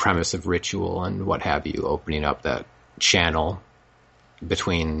the premise of ritual and what have you, opening up that channel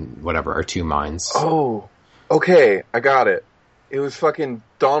between whatever our two minds. Oh, okay, I got it. It was fucking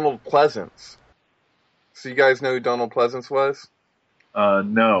Donald Pleasance. So you guys know who Donald Pleasance was? No,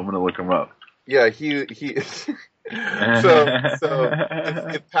 I'm gonna look him up. Yeah, he so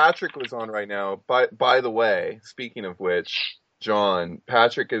if Patrick was on right now, by the way, speaking of which, John,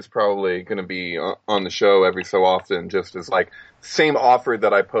 Patrick is probably going to be on the show every so often, just as like same offer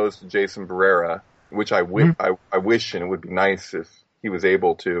that I posed to Jason Barrera, which I wish, and it would be nice if he was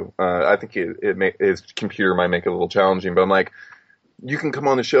able to. I think his computer might make it a little challenging, but I'm like, you can come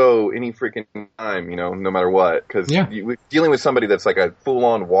on the show any freaking time, you know, no matter what, because dealing with somebody that's like a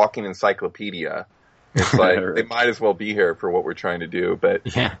full-on walking encyclopedia, it's like right. They might as well be here for what we're trying to do. But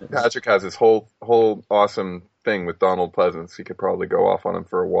Patrick has this whole awesome thing with Donald Pleasance. He could probably go off on him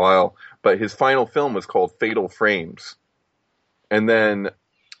for a while, but his final film was called Fatal Frames, and then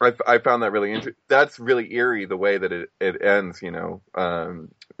I found that really interesting. That's really eerie the way that it ends, you know,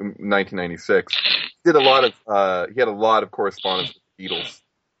 1996. He had a lot of correspondence with the Beatles.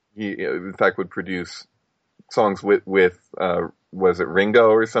 He, in fact, would produce songs with was it Ringo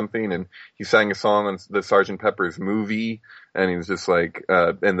or something? And he sang a song on the Sgt. Pepper's movie, and he was just like,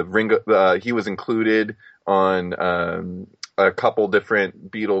 and the Ringo, he was included on, a couple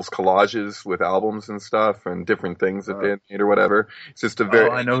different Beatles collages with albums and stuff and different things that they had made or whatever. It's just a very,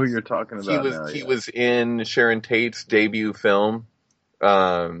 I know who you're talking about. He was in Sharon Tate's debut film,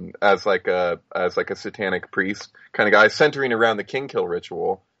 as like a satanic priest kind of guy, centering around the King Kill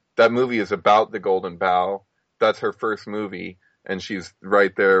ritual. That movie is about the Golden Bough. That's her first movie, and she's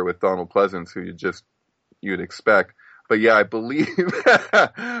right there with Donald Pleasance, who you'd expect. But yeah, I believe,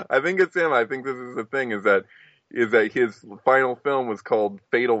 I think it's him. I think this is the thing, is that his final film was called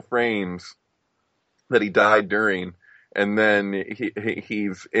Fatal Frames, that he died during, and then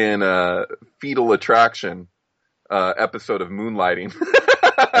he's in a Fetal Attraction episode of Moonlighting.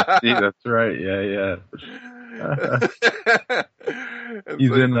 See, that's right. Yeah.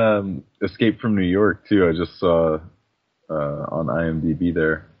 He's in Escape from New York too. I just saw on IMDb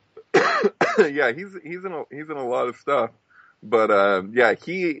there. Yeah, he's in a lot of stuff. But yeah,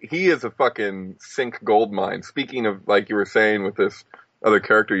 he is a fucking sync gold mine. Speaking of, like you were saying, with this other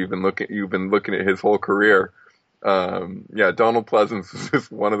character, you've been looking at his whole career. Yeah, Donald Pleasance is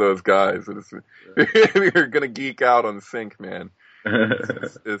just one of those guys. You're gonna geek out on sync, man.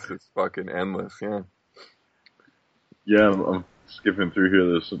 It's just fucking endless. Yeah. Yeah, I'm skipping through here.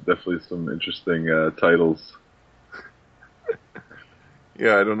 There's definitely some interesting titles.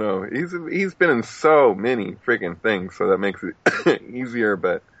 Yeah, I don't know. He's been in so many freaking things, so that makes it easier.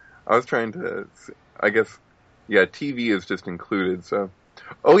 But I was trying to, I guess, yeah, TV is just included. So,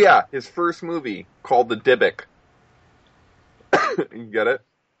 oh yeah, his first movie called The Dybbuk. You get it?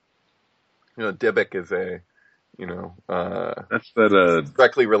 You know, Dybbuk is that's that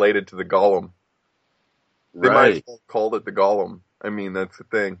directly related to the Golem. They right. might have called it the Golem. I mean, that's the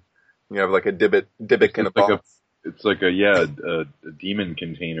thing. You have like a Dybbuk in a box. It's like a demon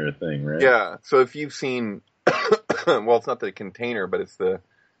container thing, right? Yeah. So if you've seen, well, it's not the container, but it's the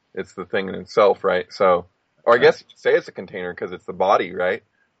thing in itself, right? So, or I guess you could say it's a container because it's the body, right?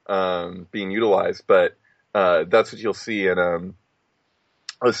 Being utilized, but that's what you'll see in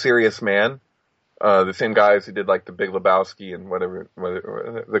A Serious Man. The same guys who did like the Big Lebowski and whatever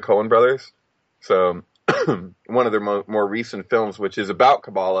the Coen brothers. So one of their more recent films, which is about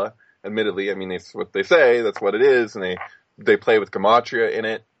Kabbalah. Admittedly, I mean, it's what they say, that's what it is, and they play with Gematria in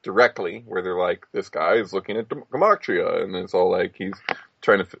it directly, where they're like, this guy is looking at Gematria, and it's all like, he's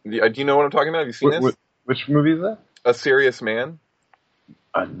trying to, do you know what I'm talking about? Have you seen this? Which movie is that? A Serious Man.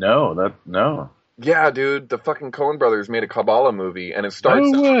 No. Yeah, dude, the fucking Coen brothers made a Kabbalah movie, and it starts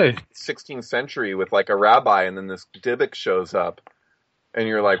No way. in the 16th century with like a rabbi, and then this Dybbuk shows up, and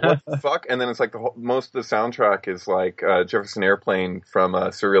you're like, what the fuck? And then it's like most of the soundtrack is like Jefferson Airplane from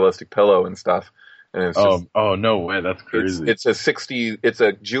Surrealistic Pillow and stuff. And it's just, no way, that's crazy. It's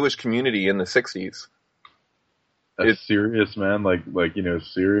a Jewish community in the 60s. That's serious, man. Like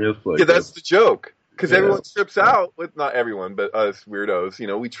serious. Like, yeah, that's the joke. Because everyone trips out with, not everyone, but us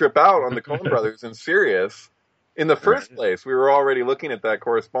weirdos, we trip out on the Coen brothers and Sirius. In the first place, we were already looking at that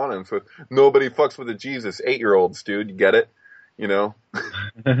correspondence with nobody fucks with a Jesus, 8-year-olds, dude. You get it? He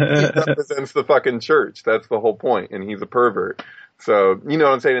represents the fucking church. That's the whole point, and he's a pervert. So, you know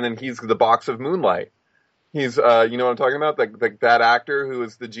what I'm saying? And then he's the box of moonlight. He's, you know what I'm talking about? That actor who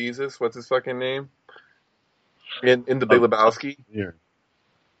is the Jesus, what's his fucking name? In the Big Lebowski? Yeah.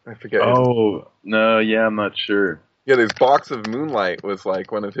 I forget. Oh, no, yeah, I'm not sure. Yeah, this Box of Moonlight was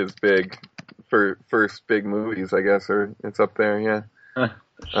like one of his first big movies, I guess, or it's up there, yeah.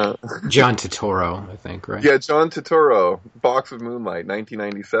 John Turturroâ, I think, right? Yeah, John Turturroâ, Box of Moonlight,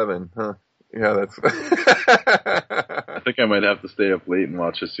 1997. Huh. Yeah, that's... I think I might have to stay up late and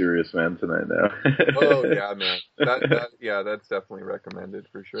watch A Serious Man tonight now. Oh, yeah, man. That's definitely recommended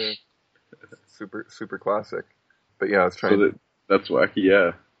for sure. Super, super classic. But yeah, I was trying to... That's wacky,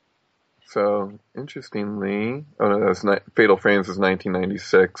 yeah. So, interestingly... Oh, no, that was Fatal Frames was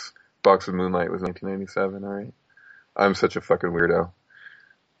 1996. Box of Moonlight was 1997, alright. I'm such a fucking weirdo.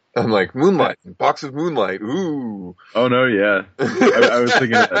 I'm like, Moonlight, Box of Moonlight, ooh. Oh, no, yeah. I was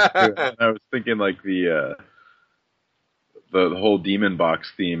thinking that too. I was thinking like the whole Demon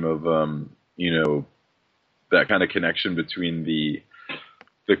Box theme of, that kind of connection between the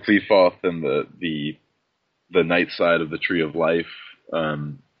Qliphoth and the night side of the Tree of Life,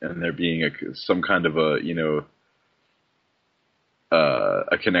 and there being some kind of a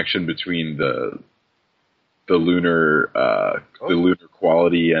connection between the lunar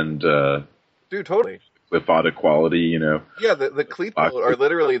quality and dude, totally Qliphotic quality, Yeah, the Qliphoth are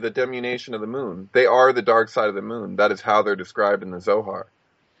literally the diminution of the moon. They are the dark side of the moon. That is how they're described in the Zohar.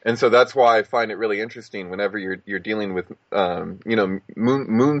 And so that's why I find it really interesting whenever you're dealing with,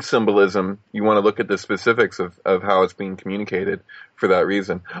 moon symbolism. You want to look at the specifics of how it's being communicated for that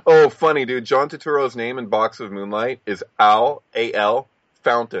reason. Oh, funny, dude. John Turturro's name in Box of Moonlight is A-L,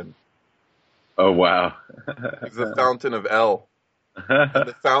 Fountain. Oh, wow. He's the fountain of El.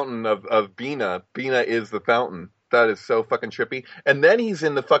 The fountain of Bina. Bina is the fountain. That is so fucking trippy. And then he's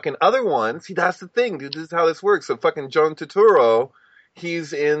in the fucking other one. See, that's the thing, dude. This is how this works. So fucking John Turturro,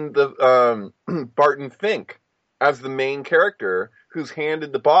 he's in the Barton Fink as the main character who's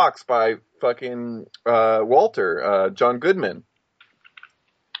handed the box by fucking Walter, John Goodman.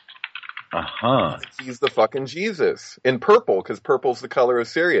 Uh-huh. He's the fucking Jesus in purple, because purple's the color of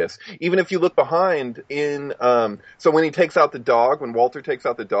Sirius. Even if you look behind in, so when he takes out the dog, when Walter takes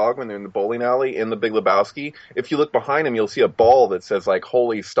out the dog, when they're in the bowling alley in the Big Lebowski, if you look behind him, you'll see a ball that says like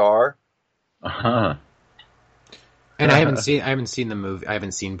Holy Star. Uh-huh. And I haven't seen the movie. I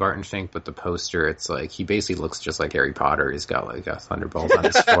haven't seen Barton Fink, but the poster, it's like he basically looks just like Harry Potter. He's got like a thunderbolt on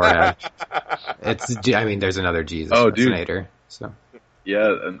his forehead. There's another Jesus impersonator. So yeah,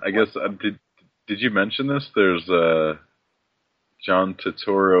 and I guess did you mention this? There's a John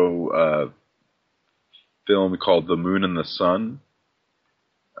Turturro film called The Moon and the Sun.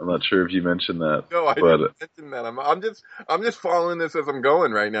 I'm not sure if you mentioned that. No, I didn't mention that. I'm just following this as I'm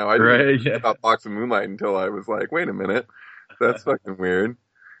going right now. I didn't know about Box of Moonlight until I was like, wait a minute, that's fucking weird.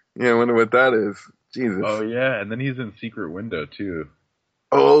 Yeah, I wonder what that is. Jesus. Oh yeah, and then he's in Secret Window too.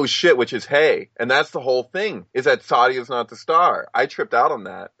 Oh shit, which is Hey, and that's the whole thing. Is that Saudi is not the star? I tripped out on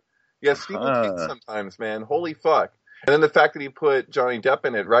that. Yes, people think sometimes, man. Holy fuck. And then the fact that he put Johnny Depp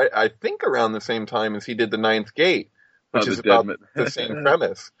in it, right? I think around the same time as he did The Ninth Gate. Which is about the same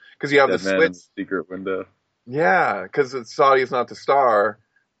premise. Because you have the switch. Secret Window. Yeah, because Saudi is not the star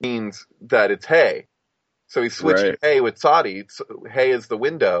means that it's Hey. So he switched Hey with Saudi. Hey is the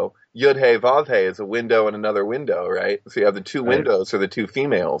window. Yud Hey Vav Hey is a window and another window, right? So you have the two windows, or the two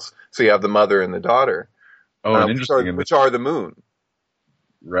females. So you have the mother and the daughter. Oh, and interesting. Which are the moon.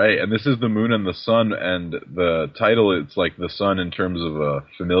 Right, and this is the moon and the sun, and the title, it's like the sun in terms of a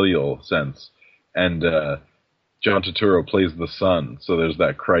familial sense. And John Turturro plays the sun, so there's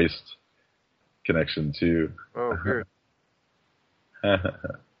that Christ connection too. Oh, weird. Are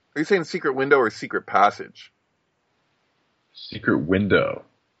you saying Secret Window or Secret Passage? Secret Window.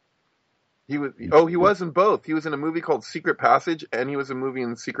 He was in both. He was in a movie called Secret Passage, and he was in a movie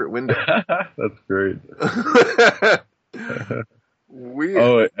in Secret Window. That's great.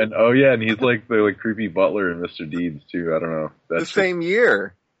 Weird. And he's like the creepy butler in Mr. Deeds too. I don't know. That's the same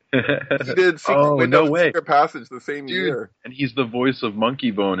year. He did Secret Window and Secret Passage the same year. And he's the voice of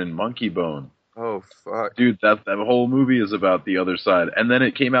Monkey Bone in Monkey Bone. Oh, fuck. Dude, that whole movie is about the other side. And then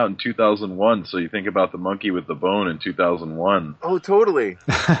it came out in 2001, so you think about the monkey with the bone in 2001. Oh, totally.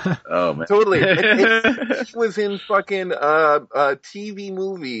 Oh, man. Totally. It was in fucking a TV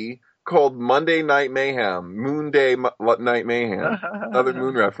movie called Monday Night Mayhem. Night Mayhem. Another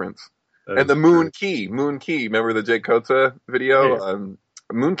Moon reference. And the Moon Key. Remember the Jay Kotza video? Yeah.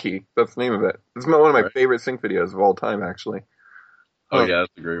 Moon Key. That's the name of it. It's one of my favorite sync videos of all time, actually. Oh, yeah,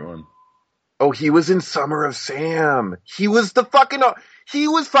 that's a great one. Oh, he was in Summer of Sam. He was fucking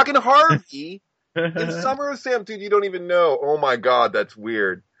Harvey in Summer of Sam. Dude, you don't even know. Oh my God, that's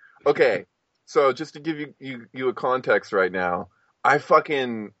weird. Okay, so just to give you a context right now, out of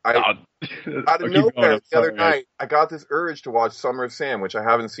nowhere the other night, I got this urge to watch Summer of Sam, which I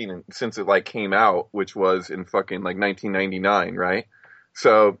haven't seen since it came out, which was in fucking 1999, right?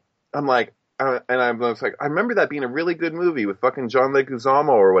 So I'm like, and I was like, I remember that being a really good movie with fucking John Leguizamo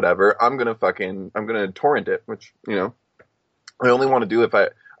or whatever. I'm gonna torrent it, which, I only want to do if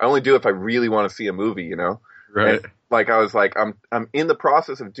I really want to see a movie, Right. And, I was like, I'm in the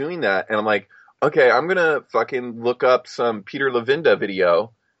process of doing that, and I'm like, okay, I'm gonna fucking look up some Peter Levinda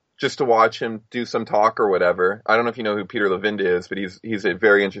video just to watch him do some talk or whatever. I don't know if you know who Peter Levinda is, but he's a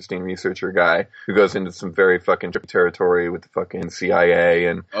very interesting researcher guy who goes into some very fucking territory with the fucking CIA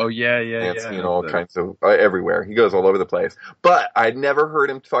and and all kinds of everywhere. He goes all over the place. But I'd never heard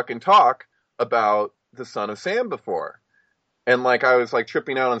him fucking talk about the Son of Sam before. And I was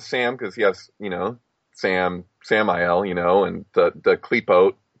tripping out on Sam because he has, Samael, and the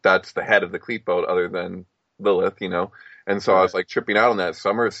Kleepote, that's the head of the Kleepote other than Lilith, And so I was tripping out on that.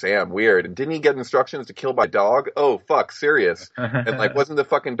 Summer of Sam, weird. And didn't he get instructions to kill by dog? Oh, fuck, serious. And wasn't the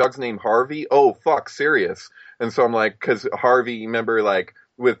fucking dog's name Harvey? Oh, fuck, serious. And so I'm cause Harvey, remember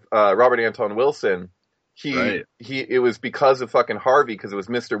with Robert Anton Wilson, it was because of fucking Harvey, because it was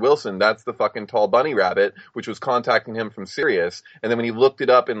Mr. Wilson, that's the fucking tall bunny rabbit, which was contacting him from Sirius. And then when he looked it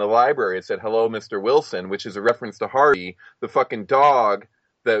up in the library, it said, hello, Mr. Wilson, which is a reference to Harvey, the fucking dog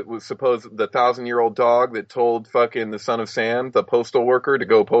that was the 1,000-year-old dog that told fucking the Son of Sam, the postal worker, to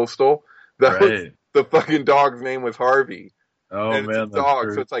go postal. That was, the fucking dog's name was Harvey. Oh, and man. It's a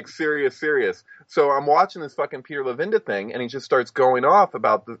dog, so it's serious. So I'm watching this fucking Peter Levinda thing, and he just starts going off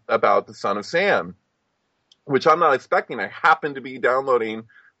about the Son of Sam, which I'm not expecting. I happen to be downloading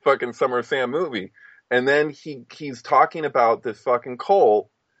fucking Summer of Sam movie. And then he's talking about this fucking cult.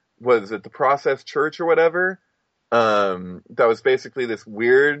 Was it the Process Church or whatever? That was basically this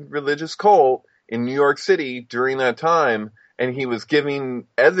weird religious cult in New York City during that time, and he was giving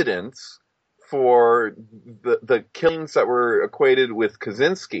evidence for the killings that were equated with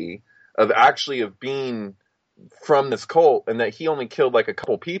Kaczynski of being from this cult, and that he only killed a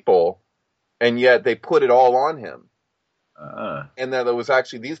couple people, and yet they put it all on him. And that it was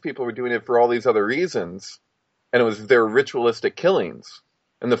actually these people were doing it for all these other reasons, and it was their ritualistic killings.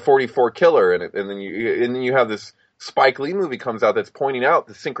 And the 44 killer, and then you have this Spike Lee movie comes out that's pointing out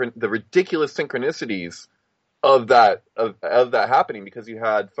the ridiculous synchronicities of that happening, because you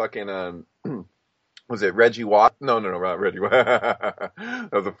had fucking was it Reggie Watt? No, not Reggie Watt. That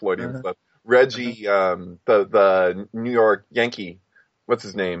was a Floydian stuff. Reggie, the New York Yankee, what's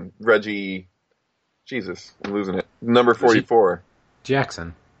his name? Reggie, Jesus, I'm losing it. Number 44.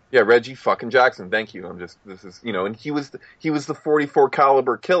 Jackson. Yeah, Reggie fucking Jackson. Thank you. And he was the 44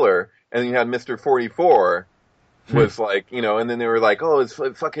 caliber killer, and then you had Mr. 44 was and then they were oh, it's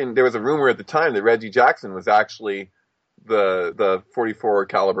fucking, there was a rumor at the time that Reggie Jackson was actually the 44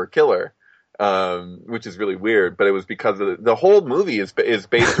 caliber killer, which is really weird, but it was because of the whole movie is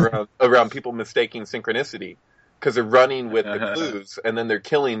based around people mistaking synchronicity. Because they're running with the clues, and then they're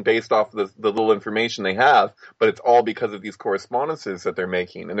killing based off the little information they have, but it's all because of these correspondences that they're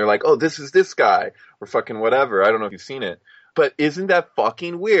making. And they're like, oh, this is this guy, or fucking whatever. I don't know if you've seen it. But isn't that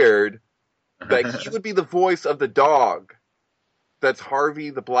fucking weird that he would be the voice of the dog? That's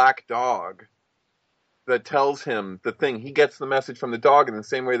Harvey the black dog that tells him the thing. He gets the message from the dog in the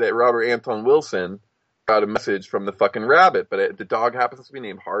same way that Robert Anton Wilson got a message from the fucking rabbit, but the dog happens to be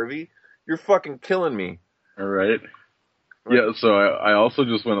named Harvey? You're fucking killing me. All right. Yeah, so I also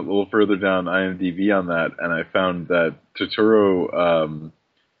just went a little further down IMDb on that, and I found that Turturroâ,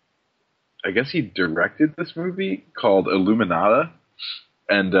 I guess he directed this movie called Illuminata,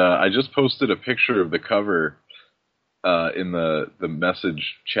 and I just posted a picture of the cover in the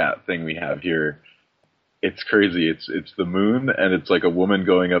message chat thing we have here. It's crazy. It's the moon, and it's a woman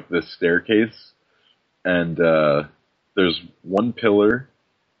going up this staircase, and there's one pillar,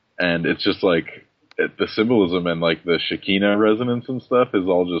 and it's just like the symbolism and like the Shekinah resonance and stuff is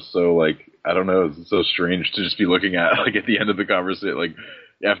all just so like, I don't know, it's so strange to just be looking at like at the end of the conversation, like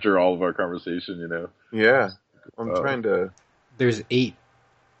after all of our conversation, you know? Yeah. I'm trying to... There's eight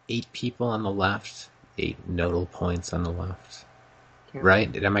people on the left, 8 nodal points on the left.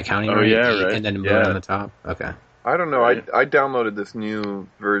 Right? Am I counting right? Yeah, 8, right. and then moon on the top? Okay. I don't know. Right. I downloaded this new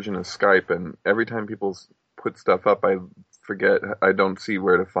version of Skype, and every time people put stuff up, I forget. I don't see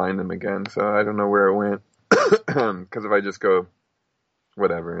where to find them again, so I don't know where it went. Because if I just go,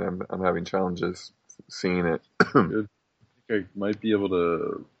 whatever, I'm having challenges seeing it. I think I might be able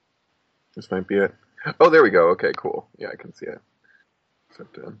to... This might be it. Oh, there we go. Okay, cool. Yeah, I can see it.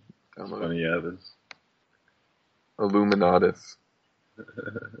 Except download Funny, yeah, this. Illuminatus.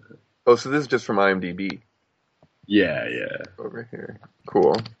 Oh, so this is just from IMDb. Yeah. Over here.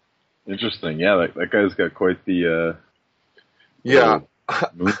 Cool. Interesting. Yeah, that guy's got quite the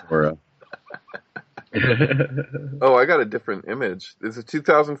moon aura. Oh, I got a different image. Is it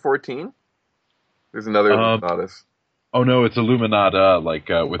 2014? There's another Illuminatus. Oh no, it's Illuminata, like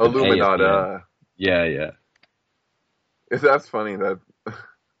with Illuminata. an A. Yeah. That's funny. That.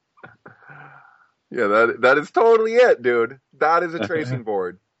 Yeah, that is totally it, dude. That is a tracing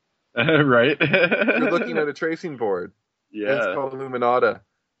board. Right? You're looking at a tracing board. Yeah. It's called Illuminata.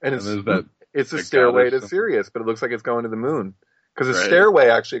 And it's a the stairway to goddess. Sirius, but it looks like it's going to the moon. Because the Right. stairway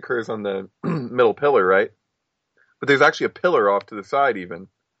actually occurs on the middle pillar, right? But there's actually a pillar off to the side even.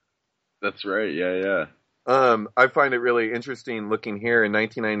 That's right, yeah. I find it really interesting looking here. In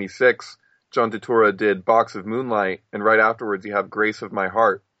 1996, John Turturroâ did Box of Moonlight, and right afterwards you have Grace of My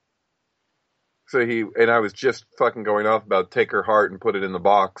Heart. So I was just fucking going off about take her heart and put it in the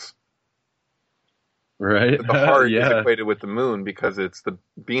box. Right? But the heart yeah. is equated with the moon because it's the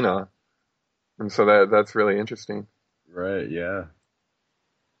Bina. And so that's really interesting. Right, yeah.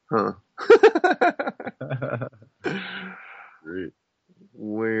 Huh. Great.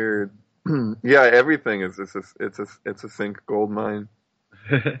 Weird. Yeah, everything is it's a sync gold mine.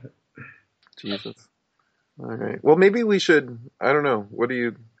 Jesus. All right. Well, maybe we should. I don't know. What do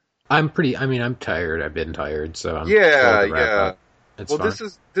you? I'm tired. I've been tired, so I'm Yeah. It's Well, fine.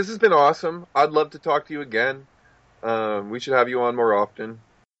 this has been awesome. I'd love to talk to you again. We should have you on more often.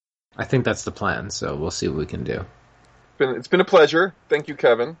 I think that's the plan, so we'll see what we can do. It's been a pleasure. Thank you,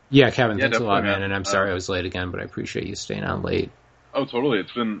 Kevin. Yeah, Kevin, Yeah, thanks a lot, definitely, man. And I'm sorry I was late again, but I appreciate you staying on late. Oh, totally.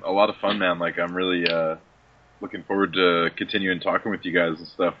 It's been a lot of fun, man. Like, I'm really looking forward to continuing talking with you guys and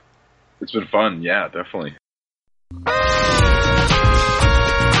stuff. It's been fun. Yeah, definitely.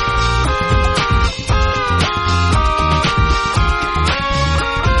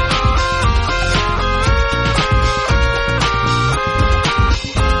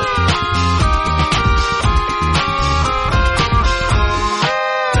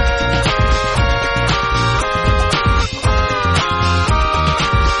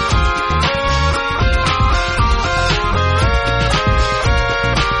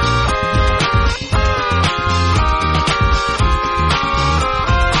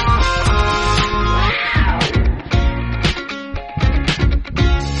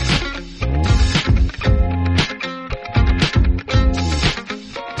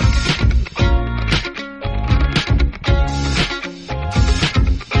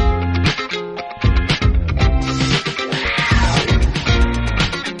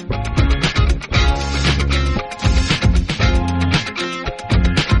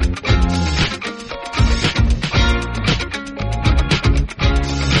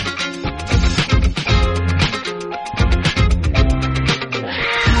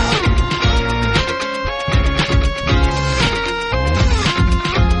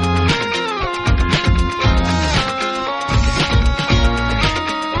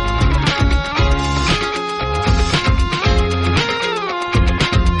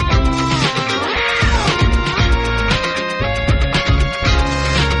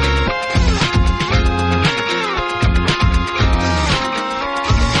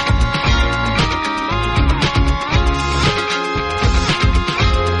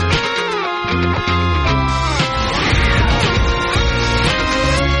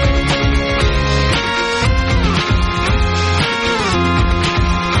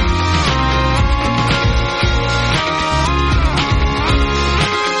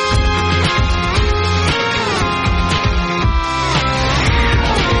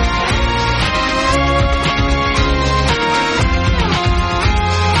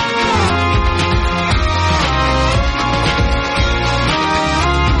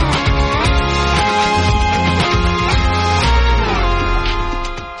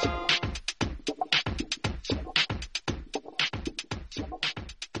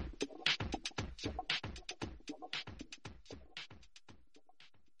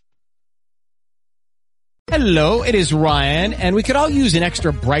 Hello, it is Ryan, and we could all use an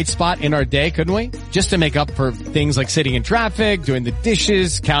extra bright spot in our day, couldn't we? Just to make up for things like sitting in traffic, doing the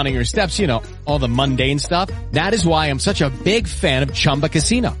dishes, counting your steps, you know, all the mundane stuff. That is why I'm such a big fan of Chumba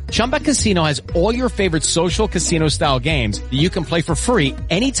Casino. Chumba Casino has all your favorite social casino-style games that you can play for free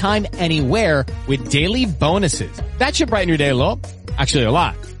anytime, anywhere with daily bonuses. That should brighten your day a little. Actually, a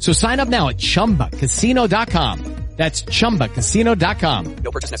lot. So sign up now at ChumbaCasino.com. That's ChumbaCasino.com.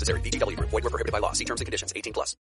 No purchase necessary. VGW Group. Void where prohibited by law. See terms and conditions. 18+.